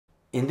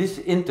In this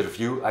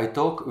interview, I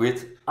talk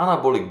with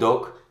Anabolic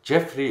Doc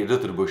Jeffrey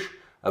Ruterbusch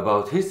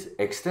about his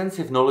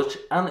extensive knowledge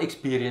and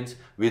experience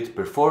with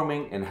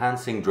performing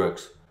enhancing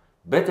drugs,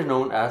 better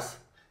known as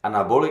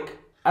Anabolic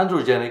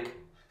Androgenic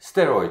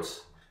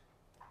Steroids.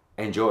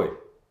 Enjoy.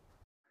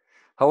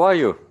 How are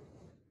you?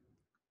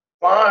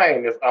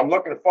 Fine. I'm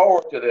looking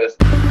forward to this.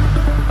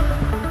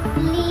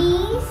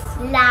 Please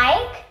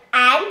like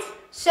and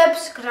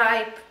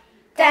subscribe.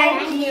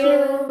 Thank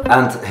you.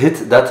 And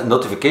hit that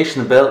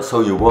notification bell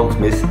so you won't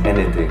miss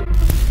anything.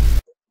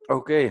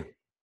 Okay,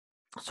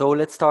 so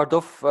let's start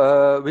off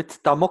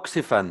with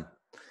Tamoxifen.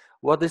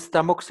 What is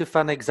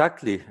Tamoxifen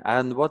exactly,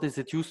 and what is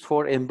it used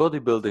for in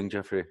bodybuilding,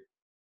 Jeffrey?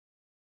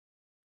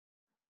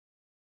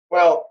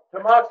 Well,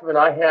 Tamoxifen,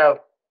 I have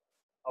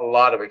a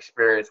lot of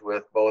experience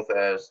with both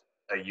as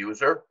a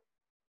user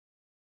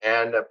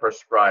and a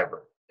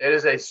prescriber. It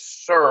is a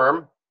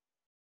SERM,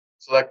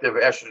 selective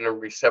estrogen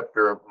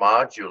receptor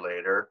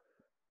modulator.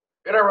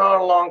 Been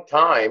around a long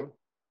time.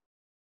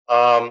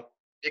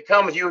 It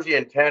comes usually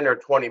in 10 or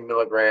 20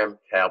 milligram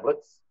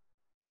tablets.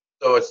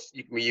 So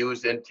you can be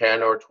used in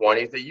 10 or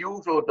 20. The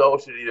usual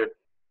dose is either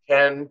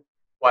 10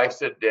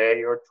 twice a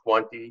day or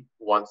 20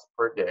 once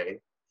per day.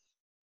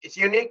 It's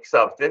a unique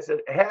substance.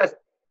 It has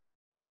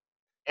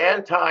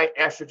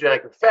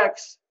anti-estrogenic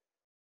effects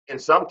in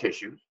some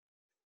tissues,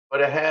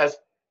 but it has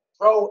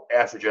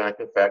pro-estrogenic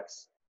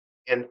effects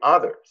in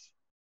others.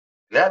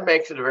 And that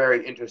makes it a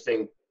very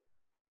interesting,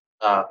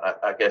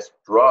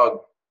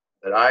 drug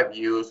that I've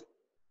used.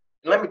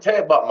 And let me tell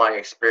you about my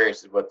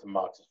experiences with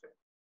tamoxifen.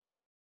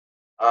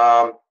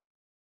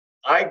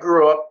 I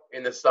grew up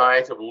in the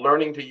science of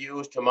learning to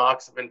use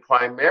tamoxifen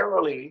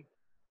primarily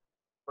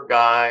for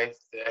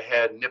guys that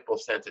had nipple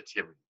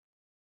sensitivity.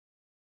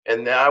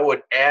 And then I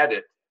would add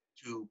it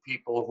to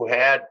people who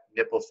had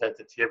nipple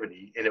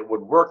sensitivity, and it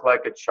would work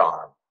like a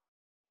charm.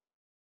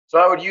 So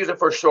I would use it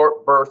for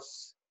short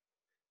bursts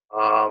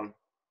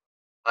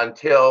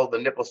until the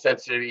nipple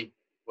sensitivity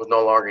was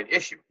no longer an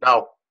issue.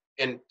 Now,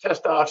 in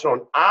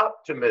testosterone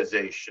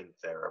optimization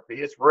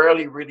therapy, it's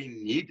rarely really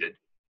needed,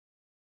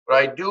 but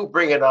I do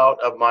bring it out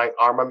of my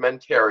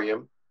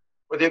armamentarium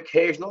for the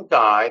occasional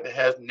guy that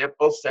has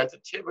nipple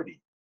sensitivity.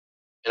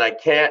 And I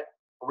can't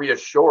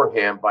reassure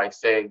him by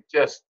saying,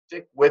 just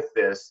stick with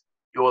this,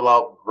 you will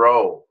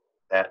outgrow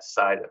that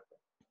side effect.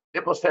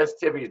 Nipple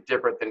sensitivity is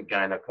different than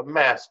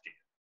gynecomastia.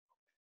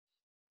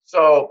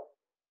 So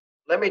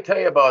let me tell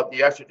you about the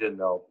estrogen,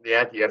 though, the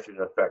anti-estrogen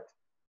effect.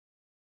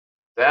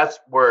 That's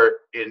where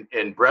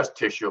in breast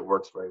tissue it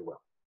works very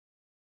well.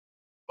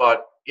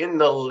 But in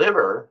the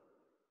liver,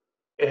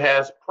 it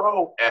has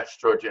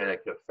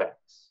pro-estrogenic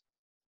effects.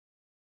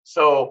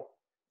 So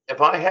if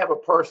I have a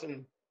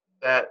person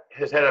that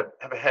has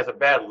a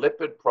bad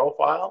lipid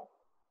profile,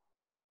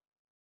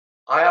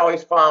 I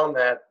always found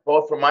that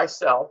both for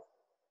myself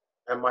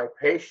and my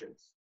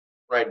patients,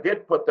 when I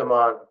did put them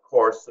on a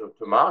course of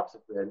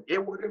tamoxifen,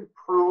 it would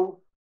improve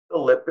the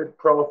lipid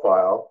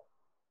profile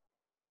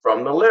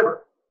from the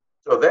liver.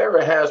 So there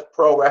it has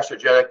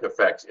pro-estrogenic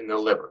effects in the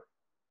liver,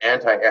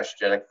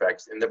 anti-estrogenic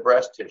effects in the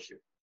breast tissue.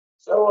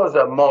 So as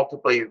a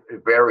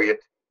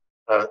multivariate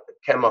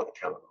chemical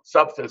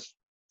substance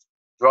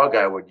drug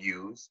I would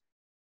use.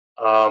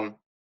 And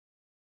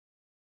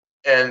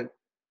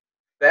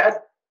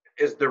that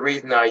is the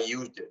reason I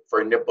used it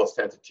for nipple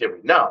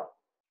sensitivity. Now,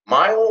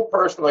 my own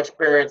personal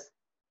experience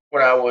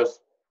when I was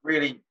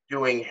really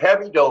doing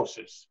heavy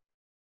doses,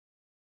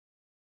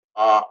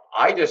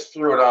 I just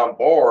threw it on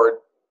board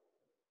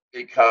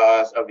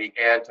because of the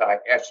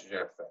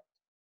anti-estrogen effect.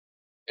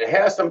 It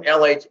has some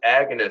LH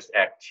agonist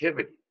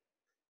activity.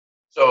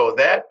 So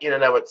that in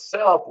and of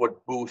itself would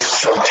boost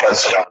some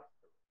testosterone.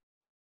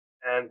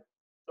 And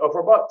so for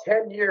about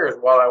 10 years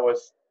while I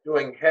was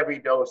doing heavy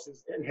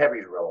doses, and heavy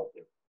is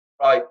relative,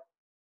 probably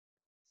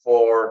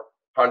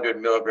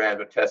 400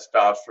 milligrams of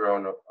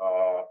testosterone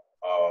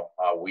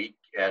a week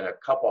and a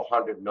couple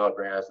hundred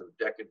milligrams of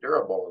Deca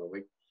a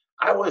week,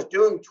 I was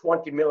doing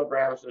 20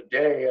 milligrams a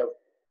day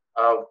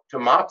of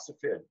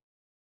tamoxifen.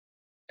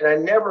 And I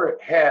never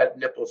had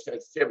nipple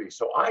sensitivity.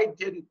 So I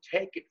didn't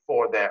take it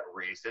for that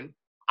reason.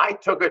 I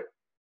took it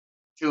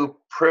to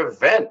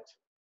prevent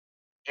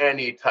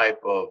any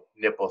type of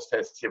nipple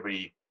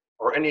sensitivity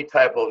or any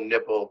type of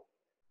nipple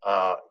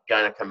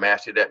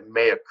gynecomastia that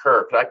may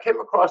occur. Because I came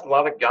across a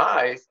lot of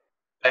guys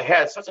that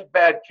had such a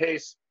bad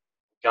case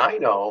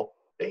gyno,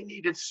 they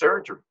needed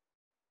surgery.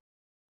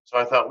 So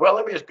I thought, well,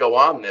 let me just go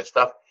on this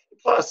stuff.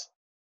 Plus,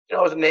 I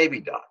was a Navy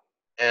doc,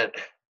 and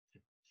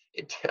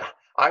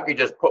I could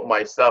just put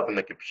myself in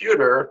the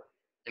computer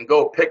and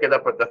go pick it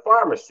up at the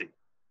pharmacy.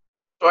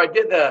 So I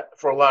did that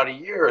for a lot of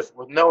years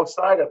with no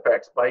side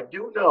effects. But I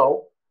do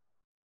know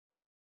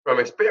from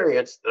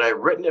experience that I've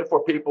written it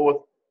for people with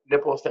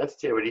nipple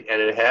sensitivity,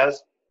 and it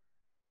has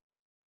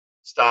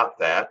stopped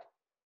that.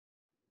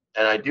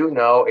 And I do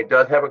know it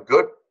does have a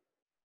good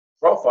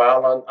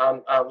profile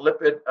on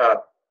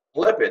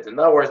lipids. In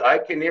other words, I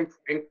can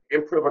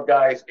improve a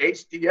guy's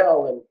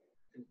HDL and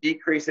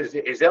decrease his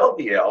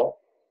LDL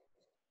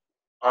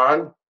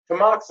on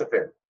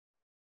tamoxifen.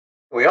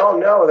 We all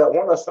know that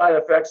one of the side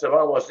effects of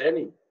almost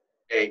any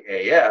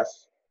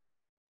AAS,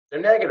 the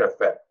negative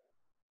effect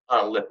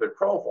on lipid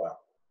profile.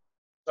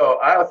 So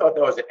I thought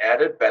that was an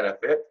added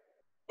benefit,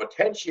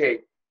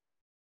 potentiate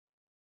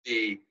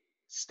the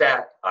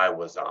stack I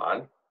was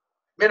on,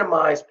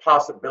 minimize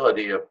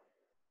possibility of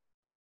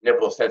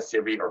nipple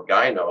sensitivity or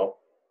gyno,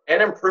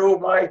 and improve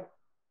my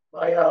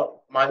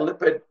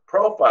lipid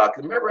profile.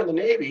 Because remember, in the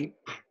Navy,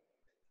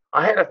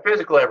 I had a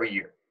physical every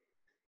year.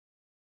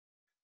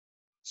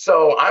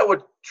 So I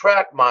would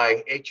track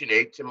my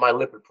H&H and my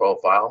lipid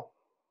profile,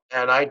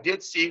 and I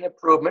did see an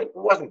improvement. It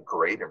wasn't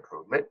great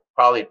improvement,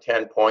 probably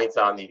 10 points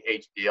on the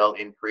HDL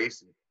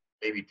increase, and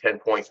maybe 10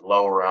 points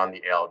lower on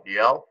the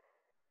LDL.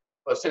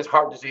 But since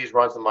heart disease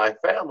runs in my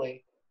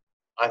family,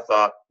 I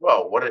thought,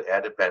 well, what an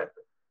added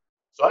benefit.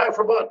 So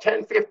for about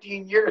 10,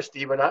 15 years,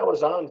 Stephen, I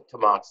was on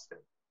Tamoxifen.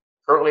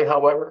 Currently,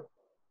 however,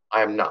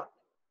 I am not.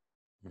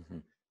 Mm-hmm.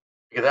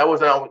 Because I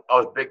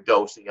was big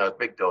dosing.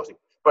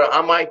 But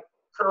on my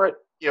current,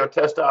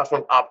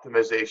 testosterone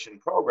optimization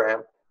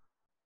program,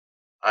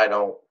 I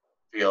don't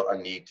feel a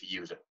need to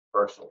use it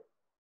personally.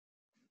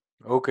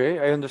 Okay,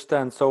 I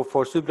understand. So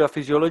for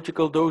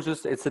supraphysiological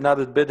doses, it's an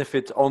added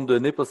benefit on the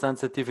nipple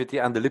sensitivity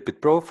and the lipid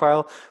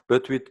profile,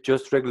 but with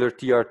just regular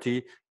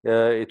TRT,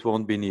 it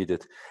won't be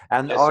needed.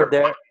 And Yes, are sir.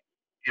 there...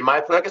 In my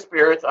clinical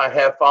experience, I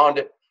have found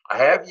it. I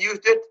have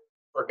used it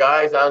for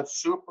guys on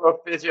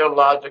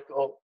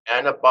supraphysiological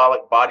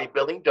anabolic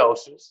bodybuilding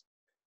doses,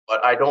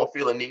 but I don't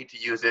feel a need to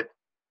use it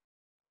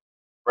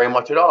very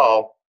much at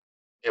all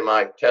in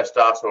my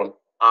testosterone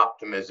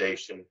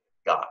optimization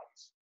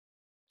guides.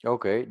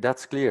 Okay,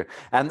 that's clear.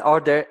 And are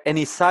there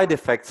any side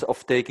effects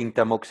of taking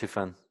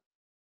tamoxifen?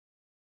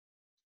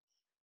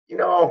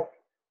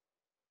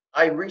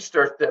 I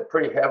researched it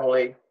pretty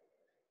heavily,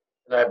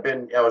 and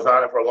I was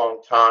on it for a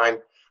long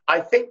time. I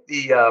think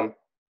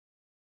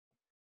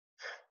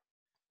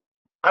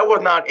I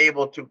was not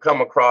able to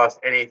come across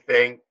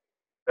anything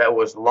that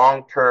was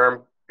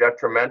long-term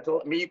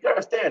detrimental. I mean, you can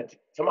understand,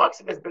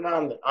 tamoxifen has been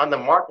on the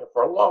market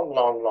for a long,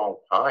 long, long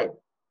time.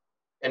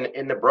 And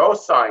in the bro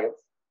science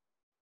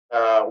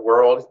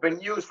world, it's been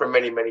used for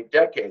many, many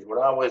decades. When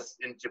I was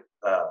in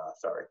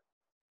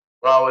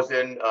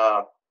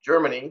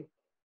Germany,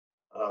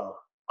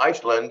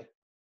 Iceland,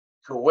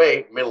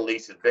 Kuwait, Middle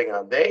East is big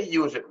on. They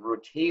use it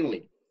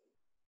routinely,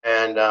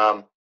 and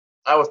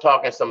I was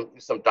talking to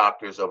some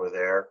doctors over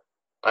there.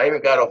 I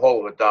even got a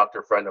hold of a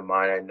doctor friend of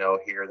mine I know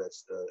here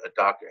that's a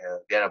doctor,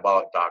 the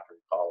anabolic doctor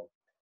called.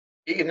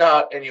 He's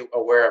not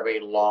aware of any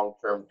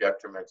long-term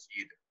detriments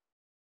either.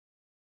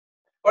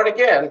 But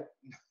again,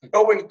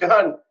 nobody's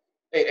done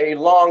a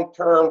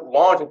long-term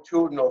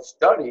longitudinal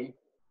study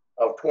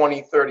of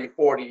 20, 30,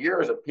 40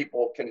 years of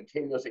people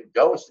continuously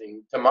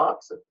dosing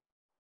tamoxifen.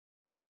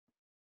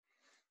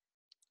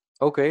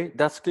 Okay,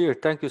 that's clear.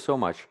 Thank you so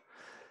much.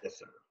 Yes,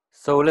 sir.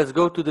 So let's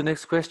go to the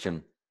next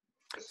question.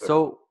 Yes, sir.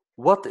 So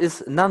what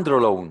is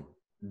Nandrolone,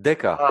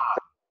 Deca?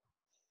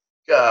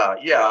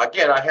 Yeah,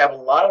 again, I have a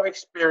lot of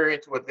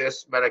experience with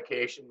this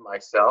medication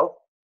myself,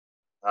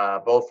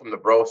 both from the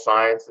bro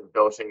science and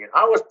dosing. And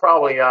I was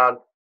probably on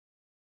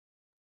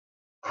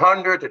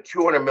 100 to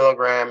 200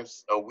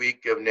 milligrams a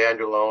week of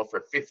Nandrolone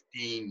for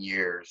 15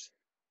 years,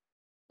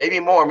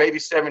 maybe more, maybe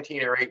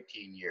 17 or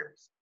 18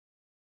 years.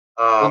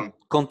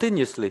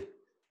 Continuously?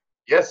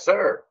 Yes,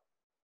 sir.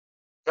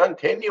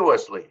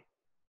 Continuously.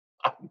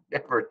 I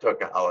never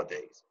took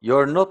holidays.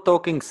 You're not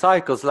talking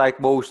cycles like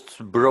most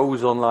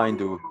bros online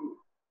do.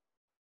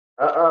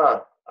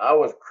 I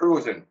was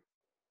cruising.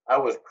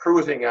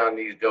 On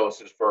these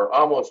doses for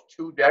almost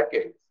 2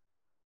 decades.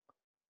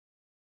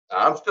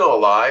 I'm still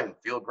alive and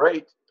feel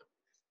great.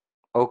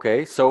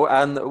 Okay, so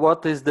and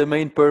what is the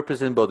main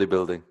purpose in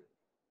bodybuilding?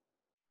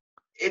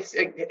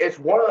 It's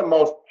one of the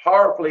most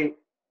powerfully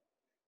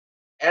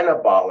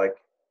anabolic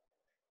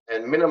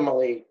and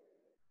minimally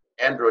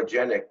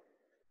androgenic,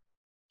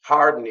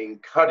 hardening,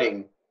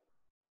 cutting,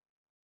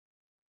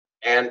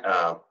 and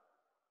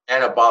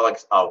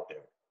anabolics out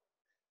there.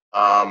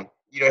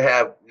 You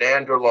have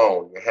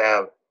Nandrolone, you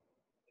have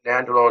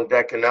Nandrolone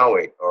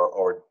decanoate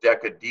or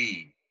Deca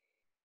D.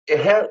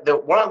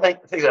 One of the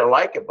things I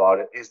like about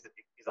it is the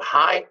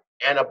high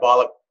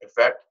anabolic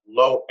effect,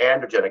 low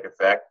androgenic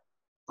effect,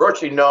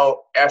 virtually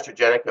no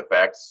estrogenic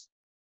effects.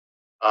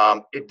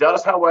 It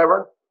does,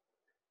 however,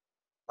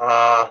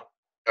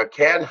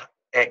 can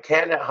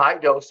at high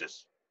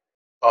doses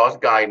cause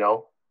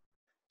gyno.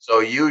 So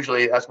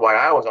usually that's why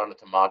I was on the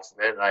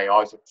tamoxifen, and I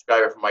always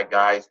prescribe it for my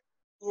guys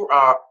who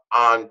are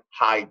on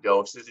high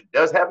doses. It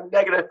does have a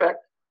negative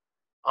effect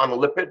on the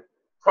lipid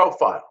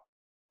profile.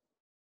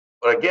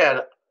 But again,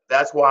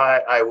 that's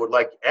why I would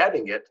like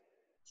adding it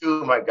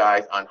to my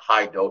guys on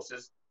high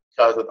doses,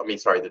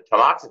 the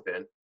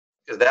tamoxifen,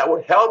 because that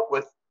would help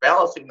with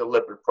balancing the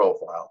lipid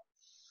profile.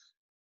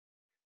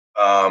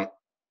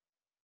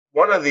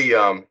 One of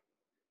the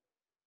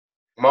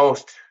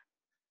most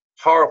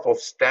powerful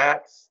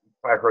stacks,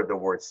 I heard the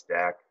word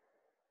stack,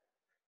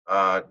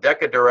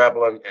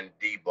 Deca and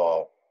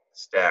D-ball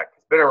stack.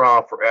 It's been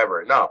around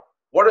forever. Now,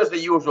 what is the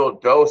usual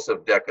dose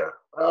of Deca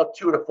well,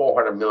 200 to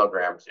 400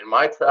 milligrams. In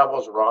my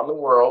travels around the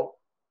world,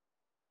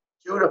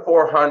 200 to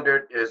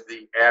 400 is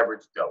the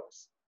average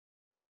dose.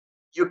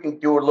 You can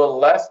do a little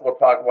less. We'll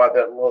talk about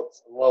that a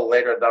little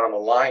later down the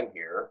line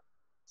here.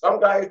 Some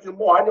guys do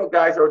more. I know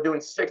guys that are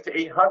doing 600 to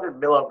 800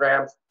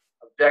 milligrams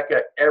of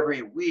Deca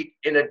every week,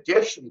 in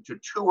addition to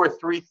 2,000 or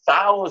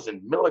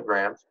 3,000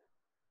 milligrams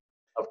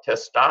of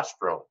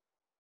testosterone.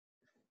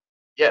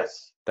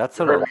 Yes, That's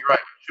you a heard lot. me right.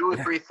 2,000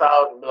 or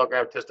 3,000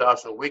 milligrams of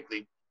testosterone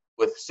weekly,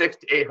 with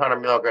 600 to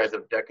 800 milligrams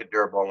of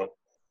Deca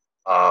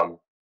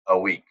a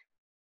week.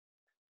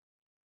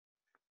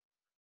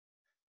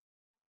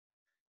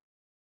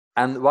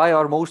 And why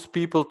are most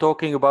people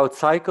talking about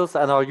cycles,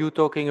 and are you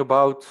talking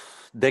about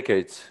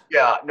decades?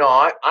 Yeah, no,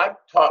 I'm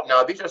taught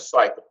now. These are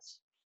cycles.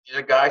 These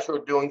are guys who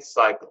are doing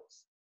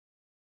cycles.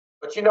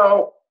 But you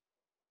know,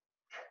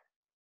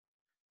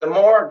 the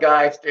more a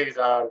guy stays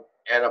on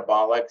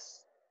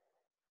anabolics,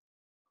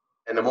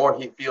 and the more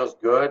he feels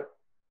good,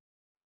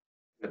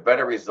 the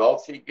better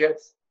results he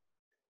gets,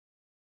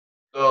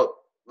 the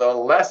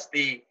less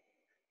the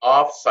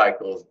off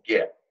cycles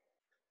get,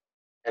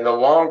 and the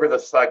longer the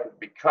cycles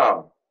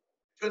become,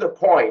 to the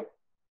point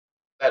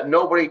that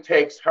nobody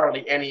takes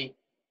hardly any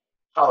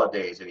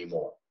holidays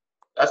anymore.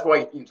 That's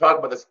why you talk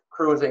about this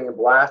cruising and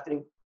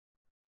blasting.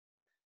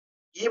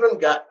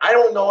 I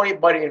don't know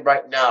anybody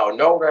right now,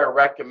 nor would I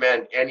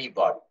recommend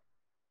anybody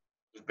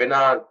who's been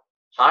on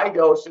high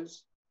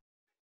doses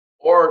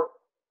or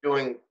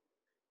doing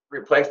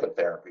replacement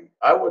therapy.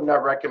 I would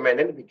not recommend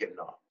anybody getting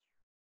off.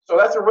 So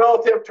that's a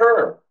relative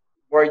term,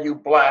 where you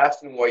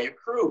blast and where you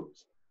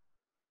cruise.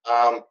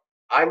 I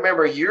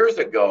remember years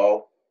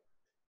ago,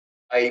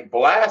 a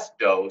blast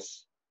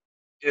dose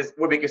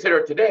would be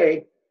considered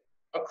today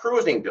a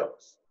cruising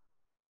dose.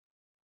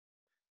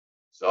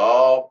 It's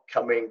all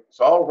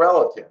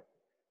relative,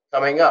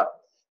 coming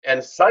up.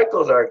 And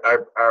cycles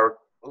are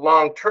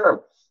long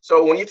term.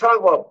 So when you talk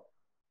about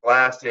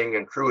blasting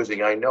and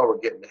cruising, I know we're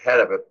getting ahead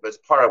of it, but it's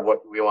part of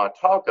what we want to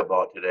talk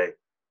about today.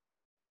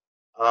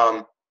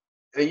 The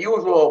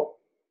usual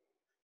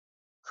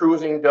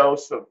cruising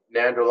dose of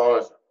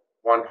Nandrolone is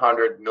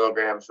 100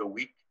 milligrams a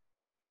week.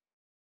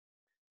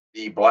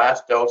 The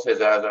blast dose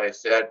is, as I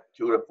said,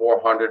 200 to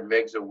 400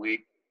 mgs a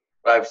week.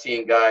 But I've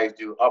seen guys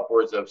do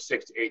upwards of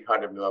 600 to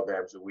 800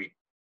 milligrams a week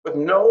with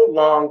no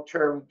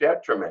long-term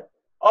detriment.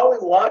 All we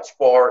watch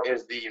for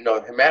is the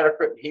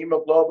hematocrit and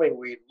hemoglobin.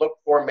 We look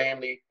for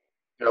mainly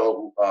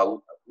liver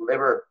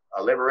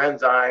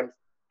enzymes.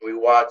 We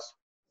watch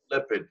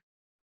lipid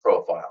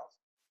profiles,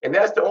 and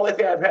that's the only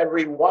thing I've had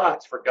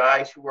re-watch for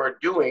guys who are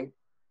doing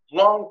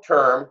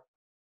long-term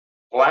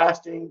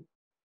blasting,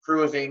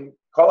 cruising.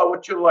 Call it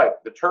what you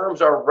like. The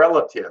terms are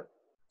relative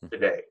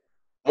today.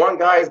 One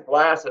guy's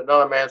blast,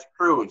 another man's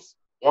cruise.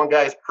 One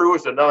guy's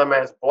cruise, another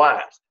man's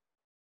blast.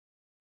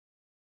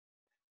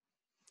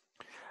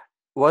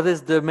 What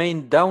is the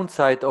main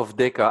downside of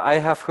Deca? I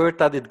have heard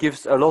that it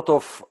gives a lot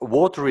of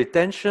water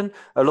retention,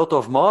 a lot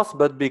of mass,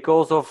 but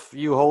because of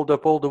you hold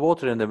up all the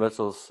water in the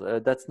muscles,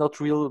 that's not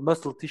real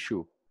muscle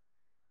tissue.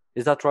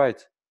 Is that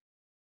right?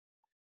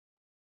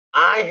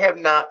 I have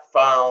not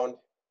found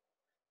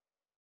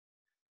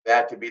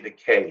that to be the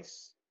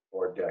case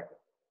for Deca.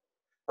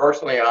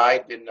 Personally, I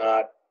did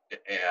not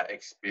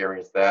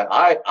experience that.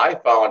 I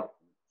found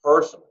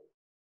personally,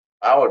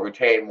 I would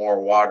retain more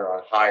water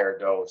on higher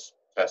dose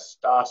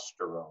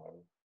testosterone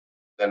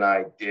than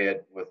I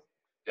did with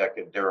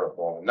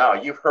Deca. Now,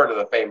 you've heard of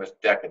the famous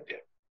Deca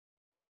dip.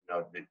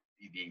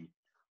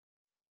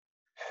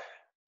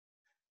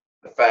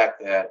 The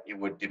fact that it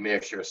would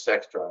diminish your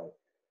sex drive.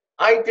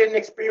 I didn't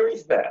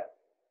experience that.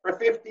 For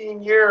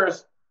 15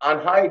 years on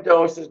high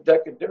doses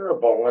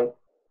Deca,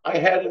 I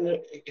had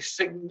a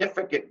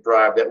significant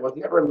drive that was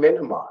never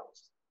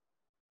minimized.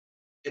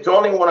 It's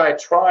only when I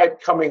tried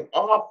coming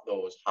off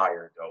those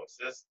higher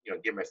doses,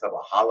 give myself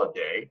a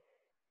holiday,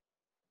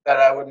 that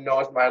I would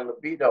notice my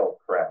libido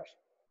crash.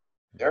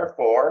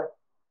 Therefore,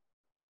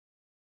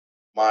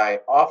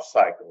 my off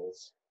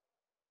cycles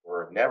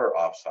were never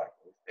off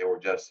cycles. They were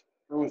just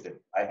cruising.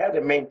 I had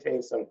to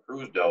maintain some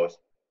cruise dose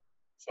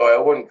so I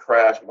wouldn't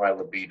crash my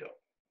libido.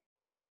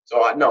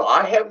 So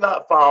I have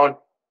not found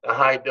the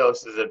high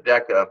doses of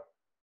Deca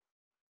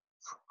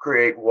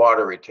create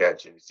water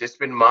retention. It's just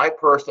been my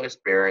personal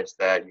experience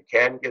that you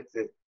can get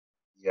the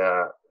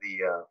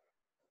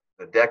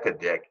Deca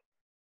dick.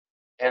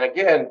 And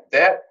again,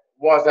 that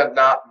wasn't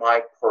not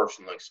my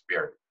personal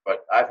experience.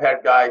 But I've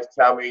had guys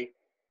tell me,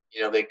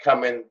 they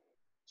come in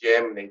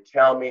gym and they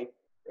tell me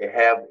they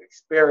have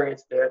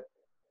experienced it.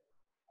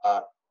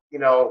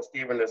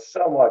 Stephen, there's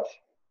so much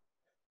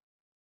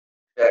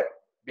that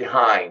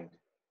behind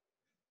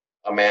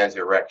a man's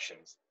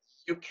erections.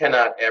 You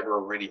cannot ever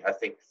really, I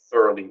think,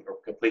 thoroughly or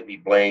completely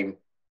blame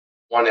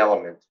one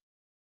element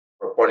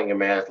for putting a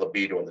man's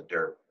libido in the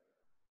dirt.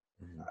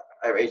 Mm-hmm.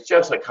 I mean, it's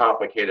just a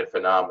complicated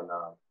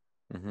phenomenon,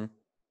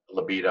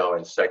 libido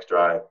and sex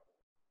drive.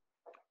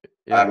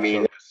 Yeah, I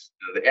mean,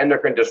 the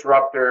endocrine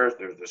disruptors,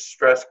 there's the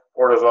stress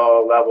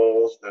cortisol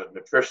levels, there's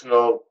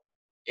nutritional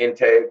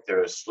intake,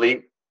 there's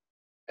sleep.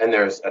 and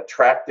there's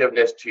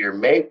attractiveness to your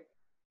mate.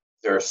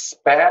 There's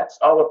spats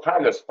all the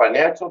time. There's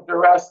financial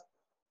duress.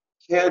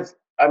 Kids,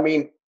 I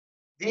mean,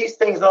 these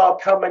things all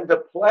come into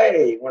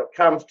play when it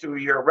comes to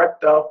your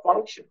erectile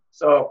function.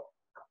 So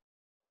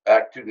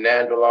back to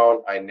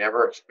Nandrolone, I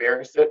never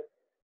experienced it,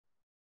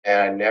 and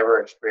I never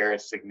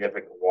experienced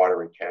significant water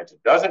retention.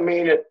 Doesn't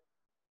mean it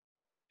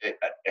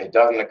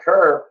doesn't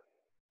occur,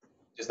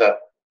 just that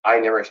I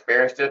never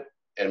experienced it,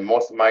 and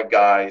most of my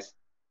guys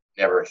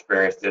never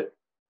experienced it.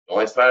 The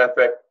only side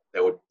effect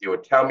that they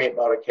would tell me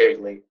about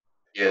occasionally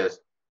is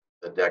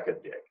the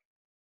Deca dig.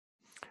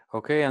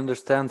 Okay, I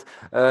understand.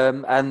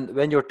 And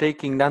when you're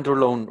taking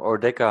Nandrolone or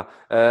Deca,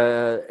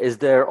 is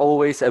there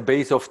always a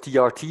base of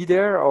TRT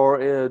there,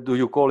 or do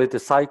you call it a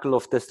cycle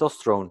of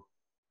testosterone?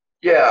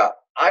 Yeah,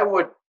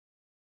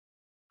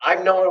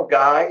 I've known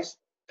guys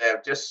that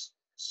have just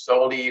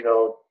solely,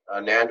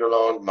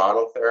 Nandrolone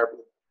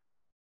monotherapy,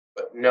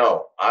 but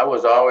no, I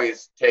was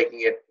always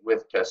taking it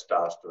with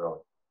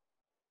testosterone.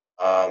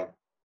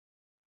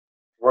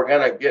 We're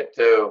gonna get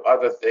to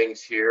other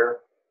things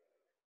here,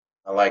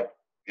 like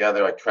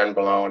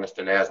Trenbolone and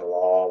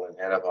Stanazolol and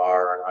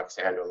Anavar and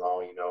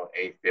Oxandrolone,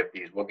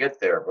 850s. We'll get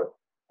there, but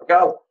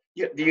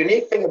the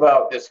unique thing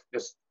about this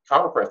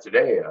conference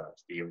today,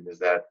 Stephen, is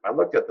that I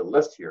looked at the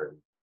list here.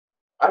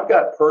 I've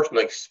got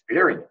personal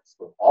experience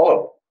with all of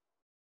them,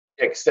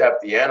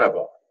 except the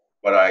Anavar.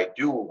 But I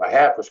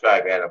have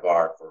prescribed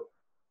Anavar for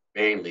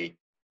mainly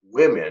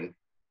women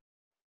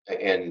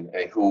and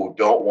who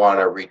don't want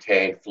to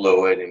retain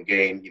fluid and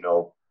gain,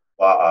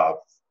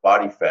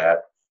 body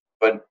fat.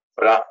 But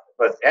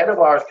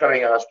Anavar is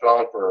coming on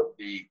strong for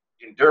the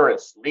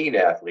endurance lean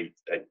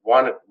athletes that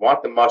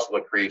want the muscle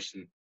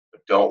accretion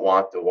but don't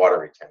want the water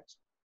retention.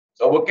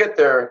 So we'll get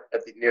there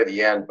near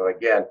the end. But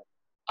again,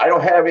 I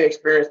don't have any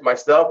experience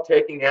myself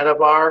taking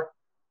Anavar.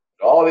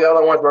 All the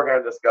other ones we're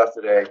going to discuss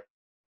today,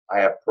 I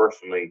have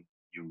personally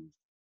used.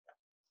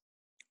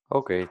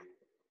 Okay,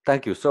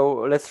 thank you.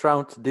 So let's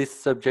round this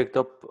subject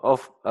up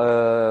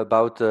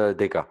about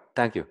Deca.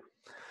 Thank you.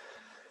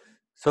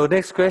 So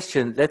next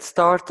question. Let's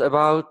start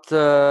about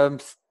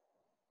Stanazolol.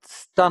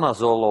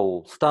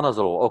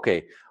 Stanazolol.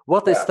 Okay.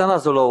 What is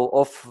Stanazolol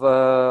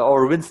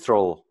or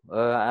Winstrol,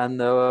 and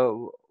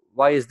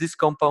why is this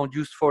compound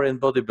used for in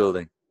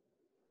bodybuilding?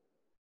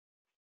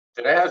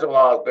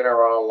 Stanazolol has been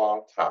around a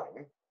long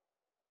time.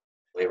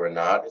 Believe it or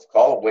not, it's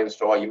called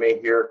Winstrol. You may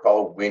hear it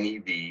called Winnie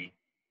V.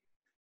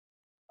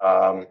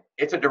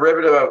 It's a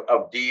derivative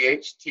of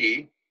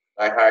DHT,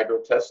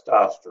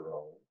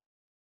 dihydrotestosterone.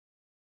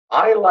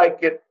 I like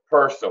it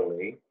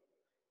personally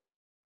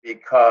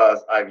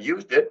because I've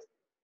used it,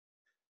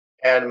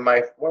 and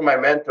one of my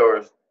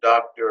mentors,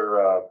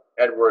 Dr.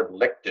 Edward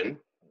Lichten,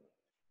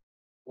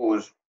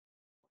 who's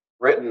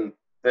written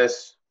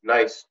this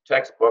nice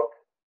textbook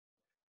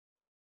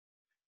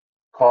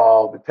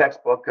called The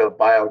Textbook of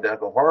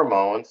Bioidentical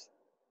Hormones,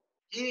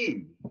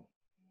 he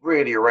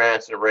really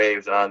rants and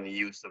raves on the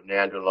use of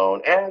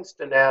Nandrolone and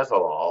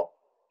Stanazolol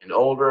in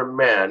older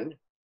men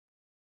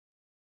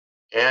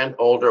and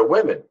older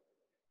women,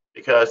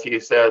 because he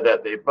said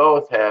that they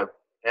both have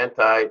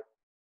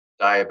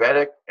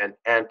anti-diabetic and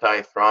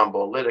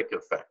anti-thrombolytic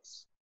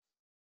effects.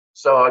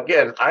 So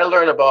again, I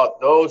learned about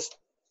those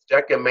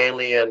Deca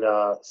mainly and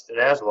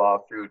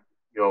Stanazolol through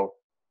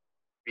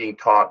being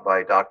taught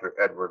by Dr.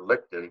 Edward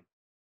Lichten.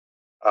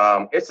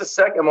 It's the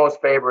second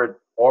most favored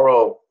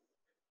oral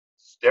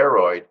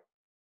steroid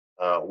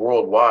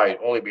worldwide,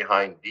 only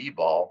behind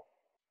D-ball,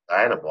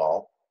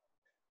 Anabol,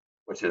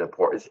 which is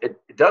important.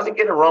 It doesn't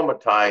get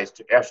aromatized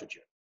to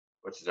estrogen,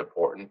 which is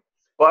important,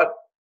 but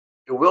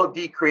it will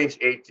decrease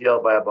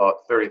HDL by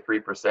about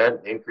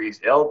 33%, increase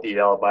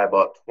LDL by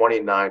about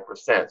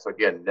 29%. So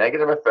again,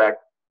 negative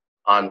effect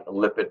on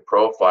lipid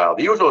profile.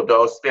 The usual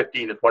dose,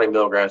 15 to 20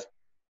 milligrams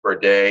per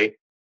day.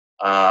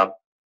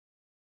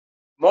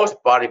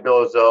 Most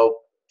bodybuilders,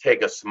 though,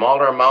 take a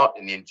smaller amount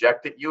and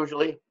inject it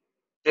usually,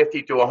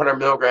 50 to 100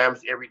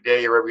 milligrams every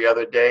day or every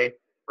other day.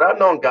 But I've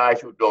known guys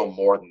who go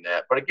more than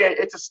that. But again,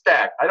 it's a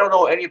stack. I don't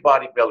know any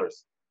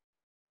bodybuilders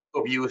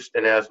who've used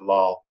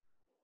Stanazolol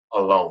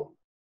alone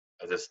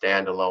as a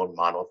standalone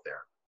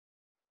monotherapy.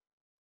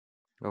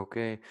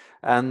 Okay.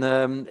 And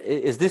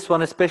is this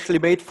one especially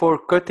made for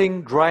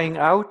cutting, drying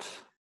out?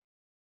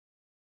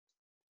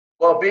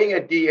 Well, being a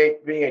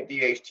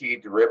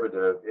DHT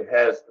derivative, it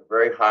has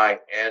very high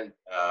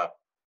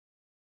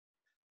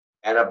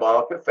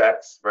anabolic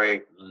effects,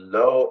 very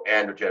low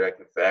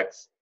androgenic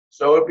effects.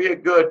 So it'd be a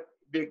good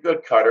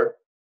cutter.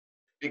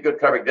 Be a good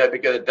cutter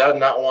because it does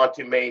not want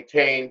to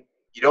maintain.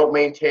 You don't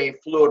maintain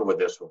fluid with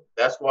this one.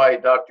 That's why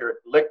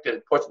Dr.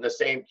 Lichten puts in the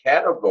same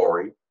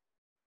category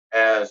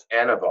as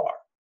Anavar.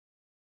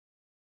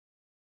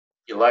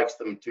 He likes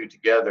them two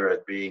together as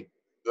being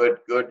good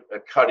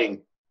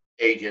cutting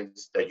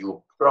agents that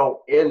you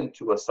throw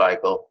into a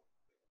cycle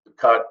to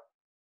cut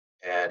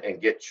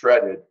and get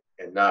shredded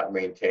and not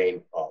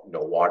maintain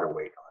water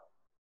weight on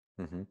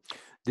it. Mm-hmm.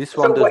 This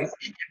one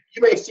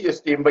you may see it,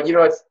 Stephen, but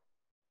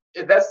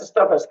that's the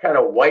stuff that's kind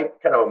of white,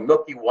 kind of a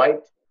milky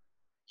white.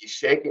 You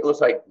shake it, it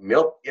looks like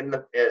milk in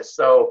the,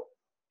 so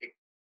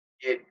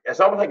it's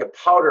almost like a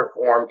powder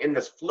form in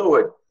this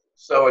fluid.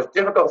 So it's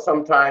difficult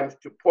sometimes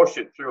to push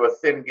it through a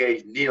thin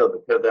gauge needle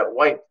because that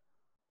white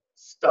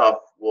stuff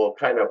will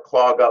kind of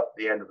clog up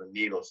the end of the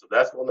needle. So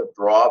that's one of the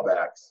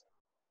drawbacks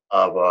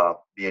of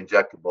the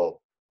injectable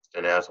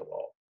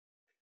stanazolol.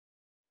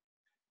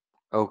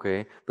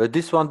 Okay, but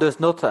this one does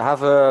not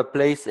have a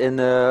place in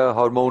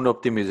hormone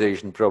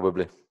optimization,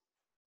 probably.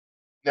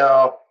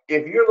 Now,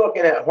 if you're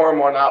looking at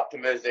hormone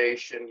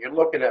optimization, you're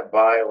looking at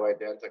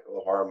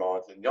bioidentical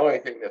hormones, and the only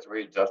thing that's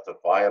really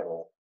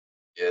justifiable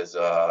is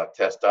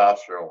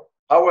testosterone.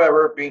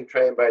 However, being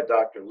trained by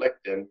Dr.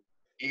 Lichten,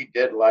 he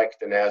did like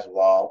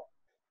stanazolol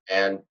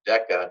and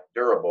Deca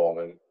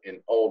durable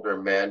in older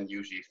men,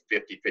 usually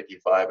 50,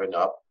 55 and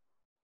up,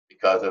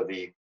 because of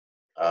the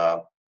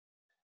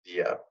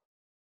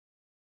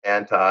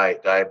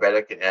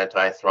anti-diabetic and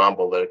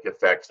anti-thrombolytic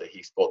effects that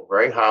he spoke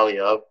very highly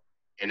of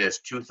in his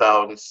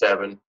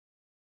 2007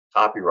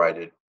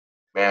 copyrighted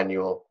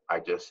manual I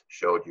just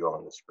showed you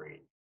on the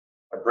screen.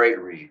 A great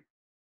read.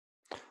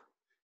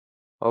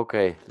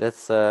 Okay,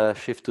 let's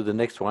shift to the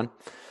next one.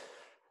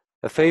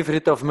 A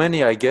favorite of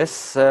many, I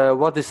guess.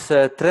 What is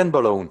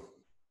Trenbolone?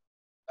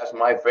 That's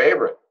my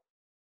favorite.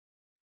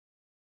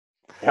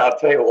 I'll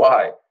tell you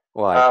why.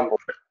 Why?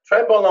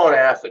 Trenbolone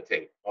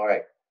acetate. All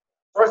right.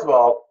 First of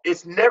all,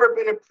 it's never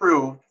been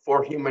approved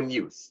for human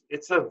use.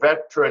 It's a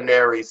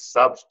veterinary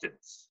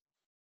substance,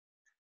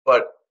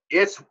 but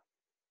it's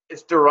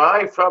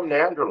derived from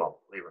Nandrolone,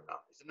 believe it or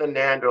not. It's in the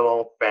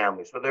Nandrolone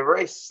family, so they're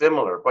very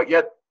similar, but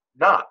yet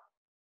not.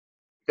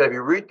 Because if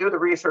you do the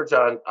research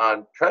on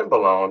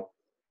Trenbolone,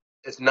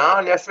 it's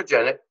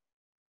non-estrogenic.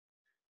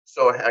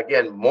 So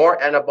again, more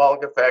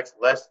anabolic effects,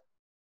 less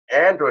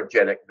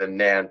androgenic than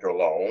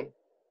Nandrolone.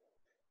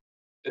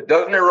 It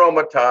doesn't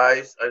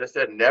aromatize. As I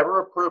said,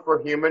 never approved for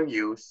human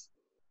use.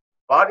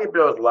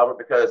 Bodybuilders love it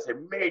because it's a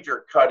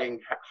major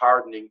cutting,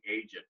 hardening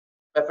agent.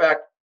 In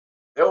fact,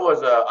 I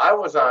was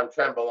on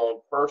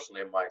Trenbolone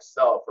personally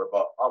myself for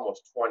about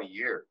almost 20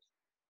 years.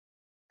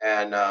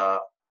 And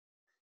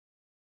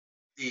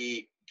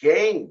the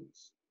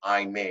gains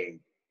I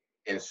made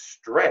in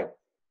strength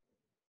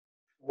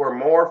were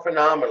more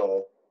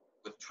phenomenal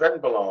with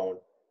Trenbolone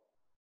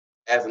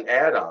as an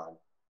add-on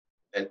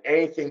than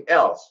anything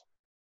else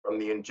from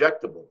the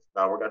injectables.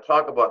 Now we're going to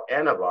talk about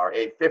Anavar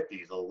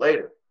A50s a little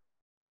later.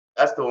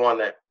 That's the one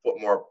that put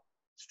more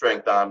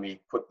strength on me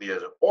quickly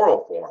as an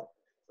oral form.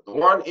 But the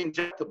one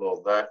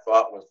injectable that I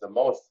thought was the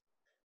most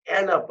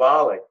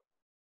anabolic,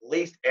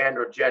 least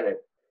androgenic,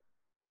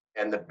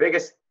 and the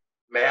biggest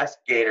mass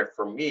gainer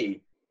for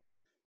me,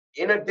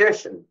 in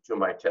addition to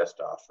my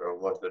testosterone,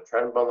 was the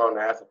Trenbolone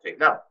acetate.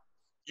 Now,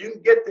 you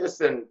can get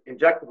this in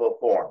injectable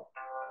form,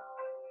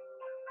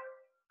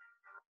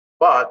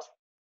 but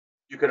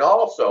you can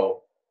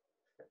also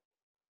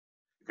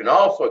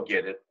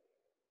get it.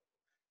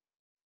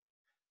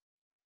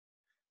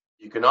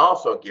 You can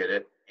also get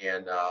it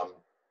in. There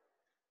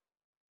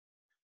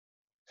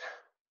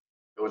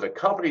was a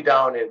company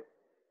down in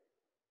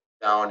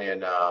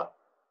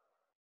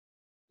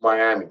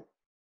Miami.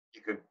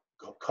 You could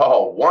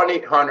call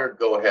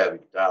 1-800-GO-HEAVY.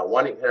 Dial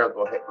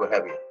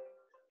 1-800-GO-HEAVY.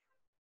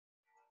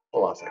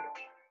 Hold on a second.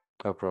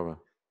 No problem.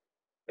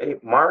 Hey,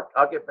 Mark,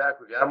 I'll get back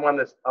with you. I'm on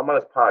this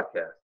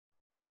podcast.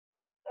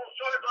 Oh,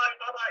 sorry, bye.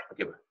 I'll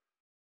give it.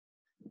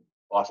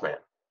 Boss man.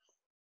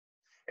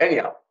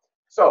 Anyhow,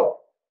 so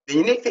the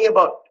unique thing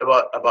about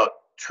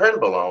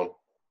Trenbolone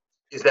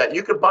is that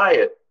you could buy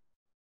it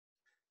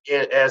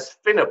as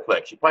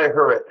Finaplex. You probably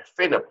heard it,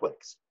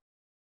 Finaplex.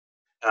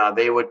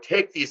 They would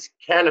take these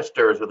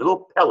canisters with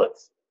little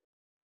pellets,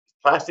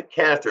 plastic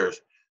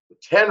canisters,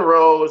 with 10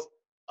 rows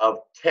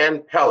of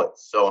 10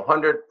 pellets, so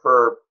 100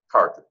 per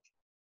cartridge.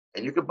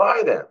 And you could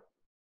buy them.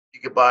 You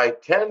could buy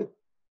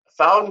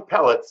 10,000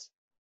 pellets,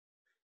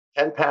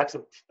 10 packs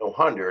of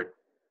 100,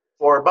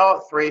 for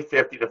about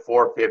 $350 to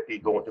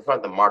 $450, going to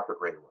front the market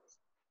rate was.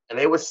 And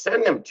they would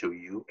send them to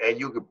you, and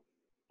you could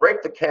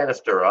break the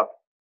canister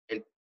up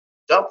and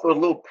dump those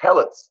little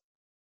pellets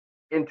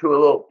into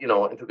a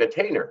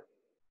container.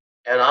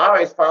 And I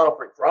always found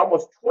for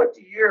almost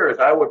 20 years,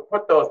 I would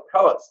put those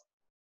pellets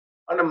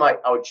I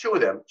would chew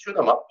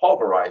them up,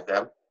 pulverize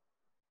them,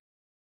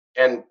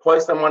 and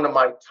place them under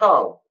my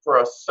tongue for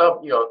a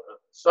sublingual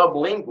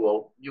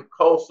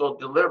mucosal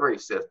delivery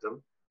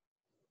system.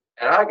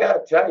 And I got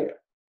to tell you,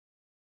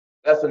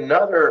 that's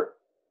another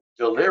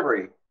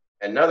delivery,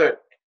 another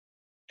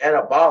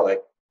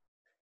anabolic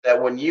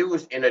that when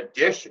used in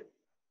addition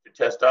to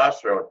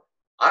testosterone,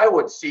 I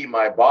would see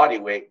my body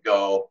weight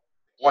go,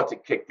 once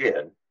it kicked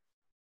in,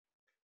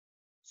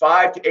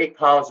 5 to 8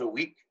 pounds a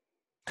week.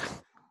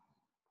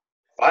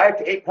 5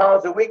 to 8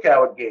 pounds a week I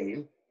would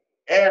gain,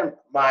 and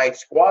my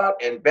squat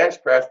and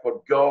bench press would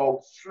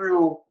go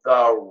through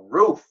the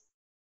roof.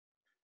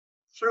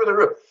 Through the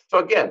roof. So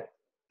again,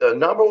 the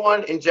number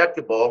one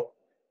injectable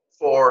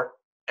for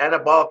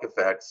anabolic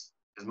effects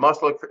is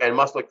muscle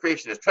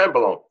accretion is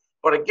Trenbolone.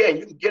 But again,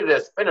 you can get it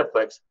as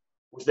Finaplex,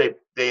 which they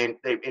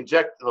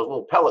inject those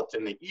little pellets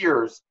in the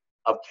ears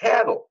of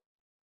cattle.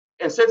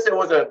 And since it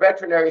was a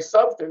veterinary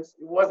substance,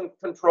 it wasn't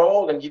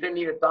controlled and you didn't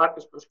need a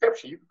doctor's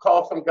prescription. You could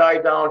call some guy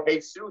down,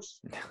 Jesus,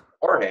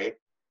 Jorge,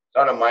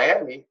 down in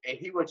Miami, and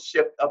he would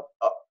ship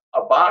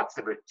a box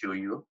of it to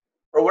you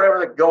for whatever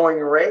the going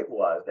rate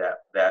was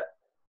that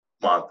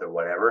month or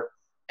whatever.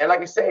 And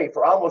like I say,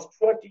 for almost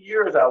 20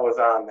 years, I was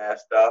on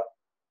that stuff,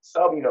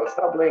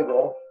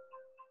 sublingual.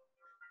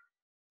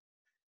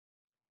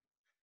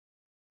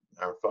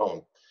 Our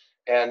phone.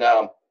 And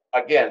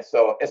again,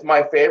 so it's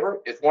my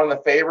favorite. It's one of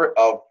the favorite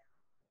of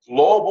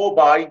global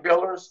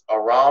bodybuilders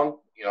around,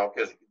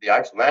 because the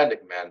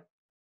Icelandic men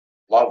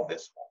love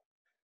this one.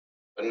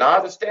 But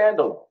not the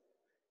standalone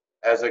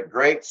as a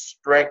great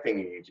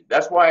strengthening agent.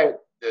 That's why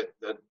the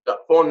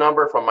phone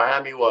number from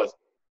Miami was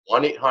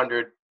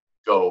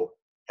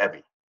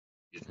 1-800-GO-HEAVY.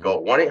 Just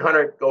go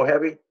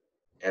 1-800-GO-HEAVY,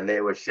 and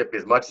they would ship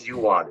as much as you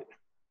wanted.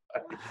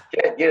 You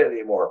can't get it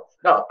anymore.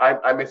 No,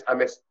 I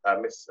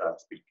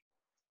misspeak.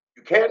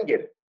 You can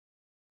get it,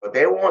 but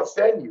they won't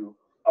send you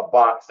a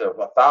box of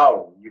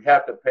 1,000. You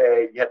have to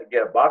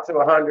get a box of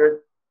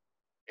 100,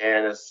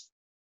 and it's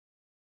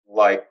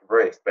like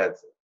very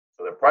expensive.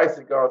 So the price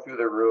is going through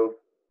the roof,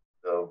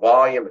 the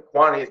volume, the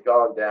quantity has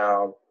gone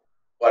down.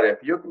 But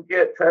if you can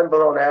get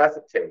Trenbolone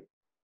acetate,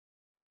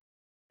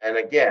 and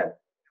again,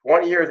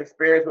 20 years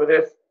experience with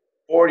this,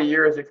 40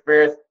 years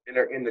experience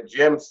in the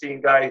gym seeing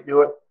guys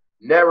do it,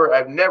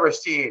 I've never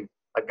seen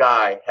a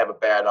guy have a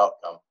bad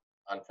outcome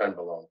on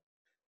Trenbolone.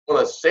 One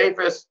of the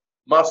safest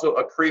muscle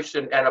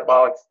accretion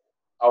anabolics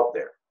out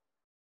there.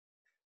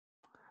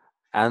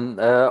 And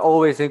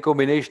always in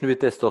combination with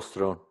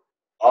testosterone?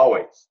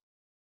 Always.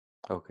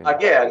 Okay.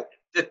 Again,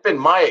 it's been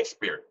my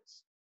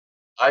experience.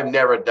 I've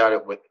never done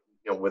it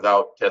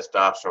without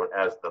testosterone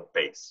as the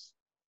base.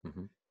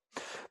 Mm-hmm.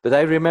 But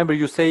I remember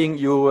you saying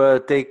you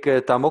take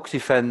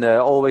Tamoxifen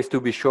always to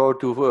be sure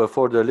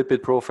for the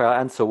lipid profile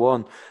and so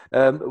on.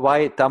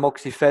 Why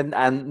Tamoxifen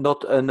and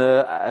not an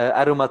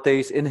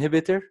aromatase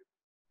inhibitor?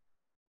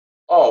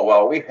 Oh,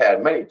 well, we've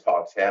had many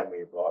talks, haven't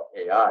we, about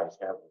AIs,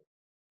 haven't we?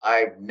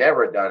 I've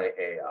never done an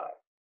AI.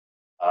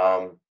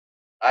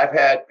 I've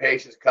had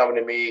patients come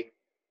to me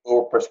who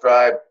were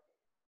prescribed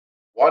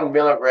 1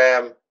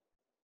 milligram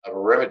of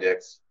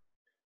Arimidex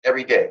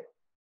every day,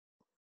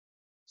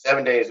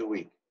 7 days a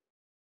week.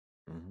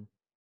 Mm-hmm.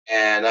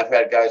 And I've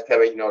had guys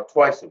come in,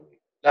 twice a week.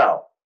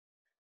 Now,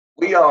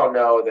 we all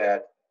know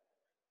that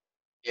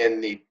in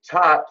the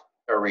tot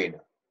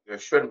arena, there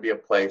shouldn't be a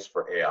place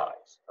for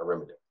AIs,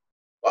 Arimidex.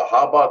 But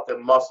how about the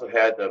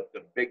musclehead, the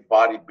big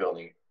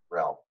bodybuilding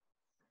realm?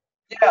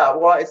 Yeah,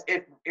 well,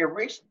 it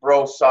reached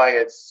bro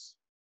science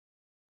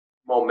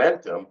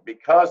momentum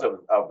because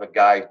of the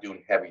guys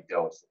doing heavy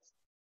doses.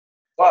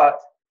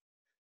 But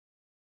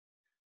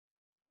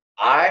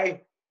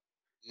I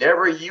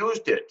never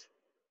used it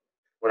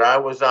when I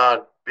was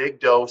on big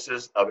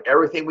doses of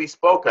everything we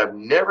spoke of.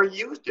 Never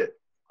used it.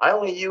 I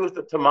only used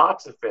the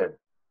Tamoxifen.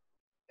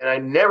 And I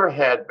never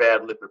had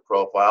bad lipid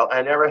profile.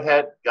 I never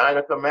had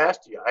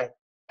gynecomastia.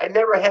 I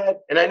never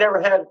had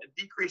a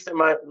decrease in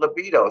my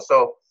libido.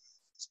 So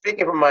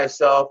speaking for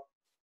myself,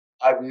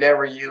 I've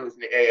never used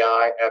the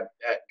AI.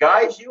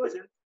 Guys use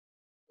it,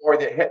 or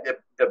the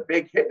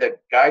big hit, the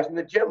guys in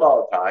the gym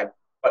all the time.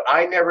 But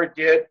I never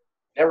did,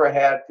 never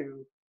had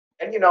to.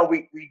 And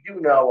we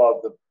do know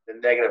of the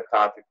negative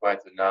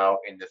consequences now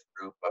in this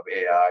group of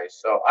AI.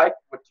 So I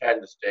would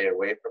tend to stay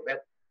away from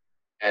it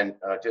and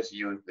just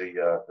use the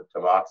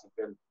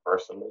Tamoxifen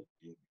personally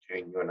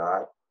between you and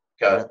I,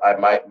 because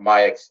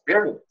my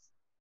experience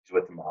is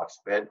with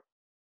Tamoxifen,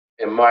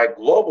 and my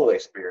global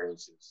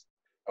experiences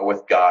are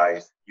with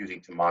guys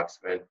using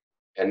Tamoxifen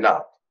and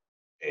not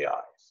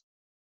AIs.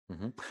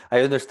 Mm-hmm.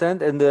 I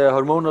understand. In the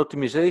hormone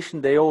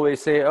optimization, they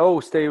always say,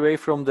 stay away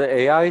from the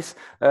AIs.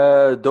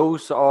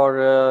 Those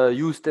are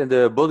used in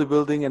the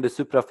bodybuilding and the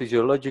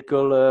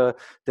supraphysiological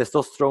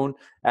testosterone.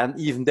 And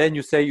even then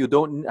you say you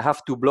don't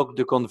have to block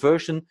the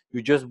conversion.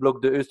 You just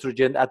block the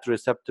estrogen at the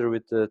receptor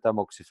with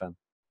Tamoxifen.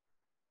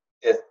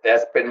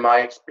 That's been my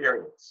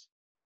experience.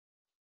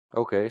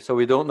 Okay, so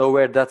we don't know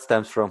where that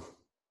stems from.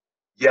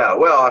 Yeah,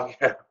 well,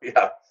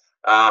 yeah.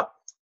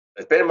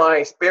 It's been my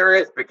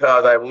experience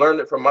because I've learned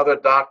it from other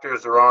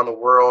doctors around the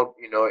world,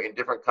 in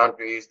different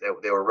countries.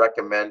 They were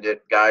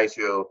recommended, guys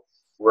who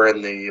were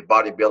in the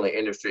bodybuilding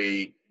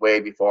industry way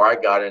before I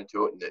got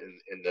into it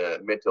in the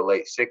mid to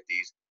late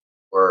 60s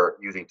were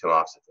using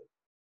Tamoxifen.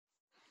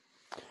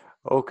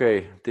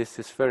 Okay, this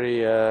is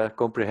very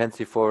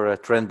comprehensive for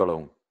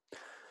Trenbolone.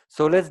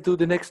 So let's do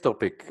the next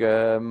topic,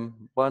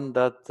 one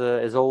that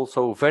is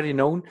also very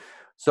known.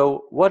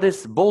 So what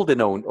is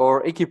Boldenone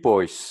or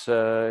Equipoise?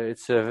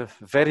 It's a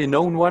very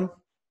known one.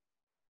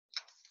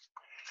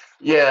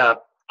 Yeah,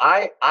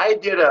 I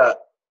did a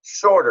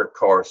shorter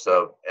course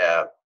of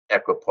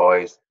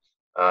Equipoise,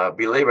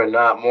 believe it or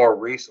not, more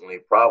recently,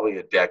 probably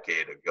a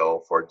decade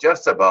ago, for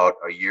just about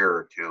a year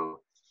or two.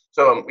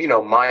 So,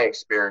 my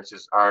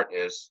experiences aren't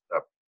as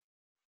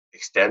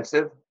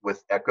extensive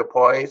with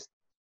Equipoise.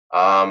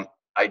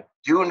 I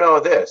do know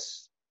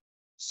this.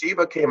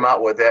 SIBA came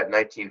out with that in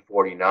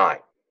 1949.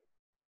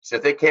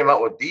 since they came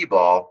out with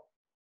D-bol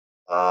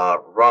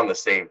around the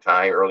same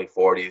time, early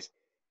 40s,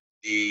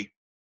 the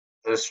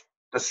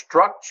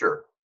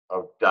structure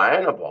of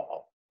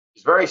Dianabol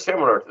is very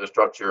similar to the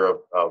structure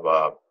of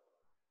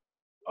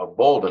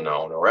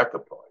Boldenone or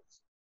Equipoise.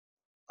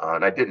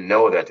 And I didn't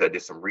know that until I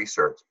did some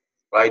research.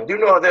 But I do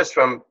know this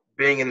from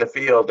being in the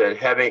field and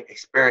having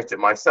experienced it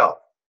myself.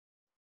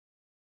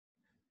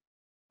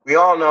 We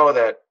all know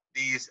that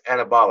these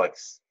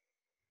anabolics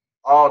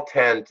all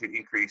tend to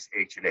increase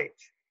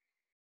H&H,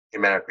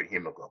 hematocrit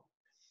hemoglobin.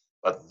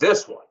 But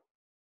this one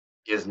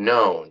is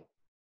known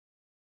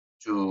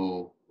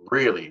to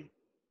really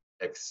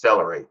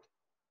accelerate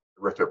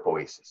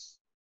erythropoiesis.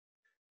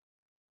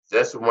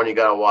 This is one you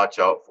got to watch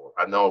out for.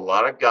 I know a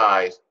lot of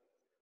guys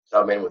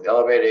come in with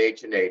elevated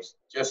H&H,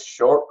 just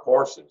short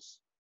courses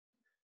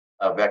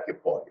of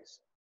Equipoise.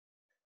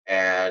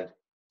 And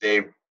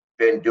they've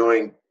been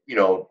doing,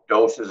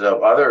 doses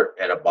of other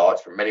anabolics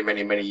for many,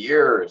 many, many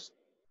years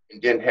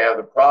and didn't have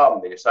the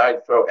problem. They decided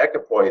to throw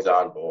Equipoise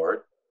on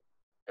board,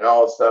 and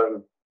all of a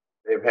sudden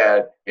they've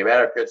had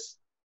hematocrits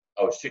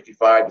of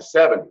 65 to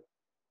 70.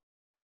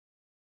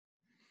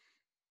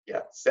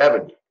 Yeah,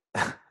 70.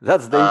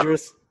 That's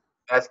dangerous.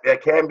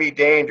 That can be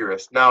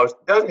dangerous. Now, it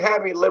doesn't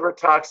have any liver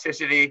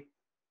toxicity.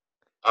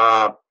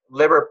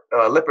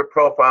 Lipid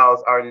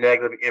profiles are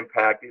negatively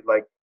impacted,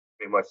 like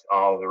pretty much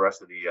all of the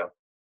rest of the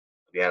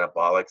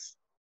anabolics.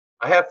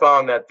 I have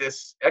found that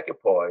this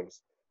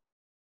Equipoise,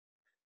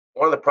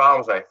 one of the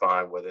problems I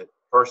find with it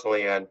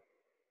personally and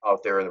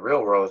out there in the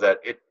real world, is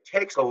that it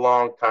takes a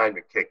long time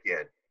to kick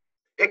in.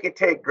 It can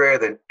take greater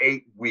than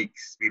 8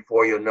 weeks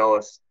before you'll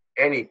notice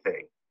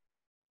anything.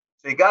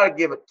 So you got to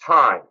give it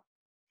time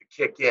to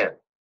kick in,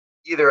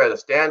 either as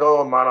a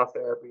standalone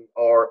monotherapy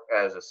or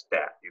as a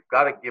stat. You've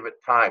got to give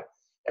it time.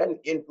 And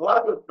a lot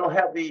of people don't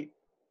have the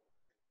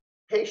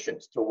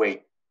patience to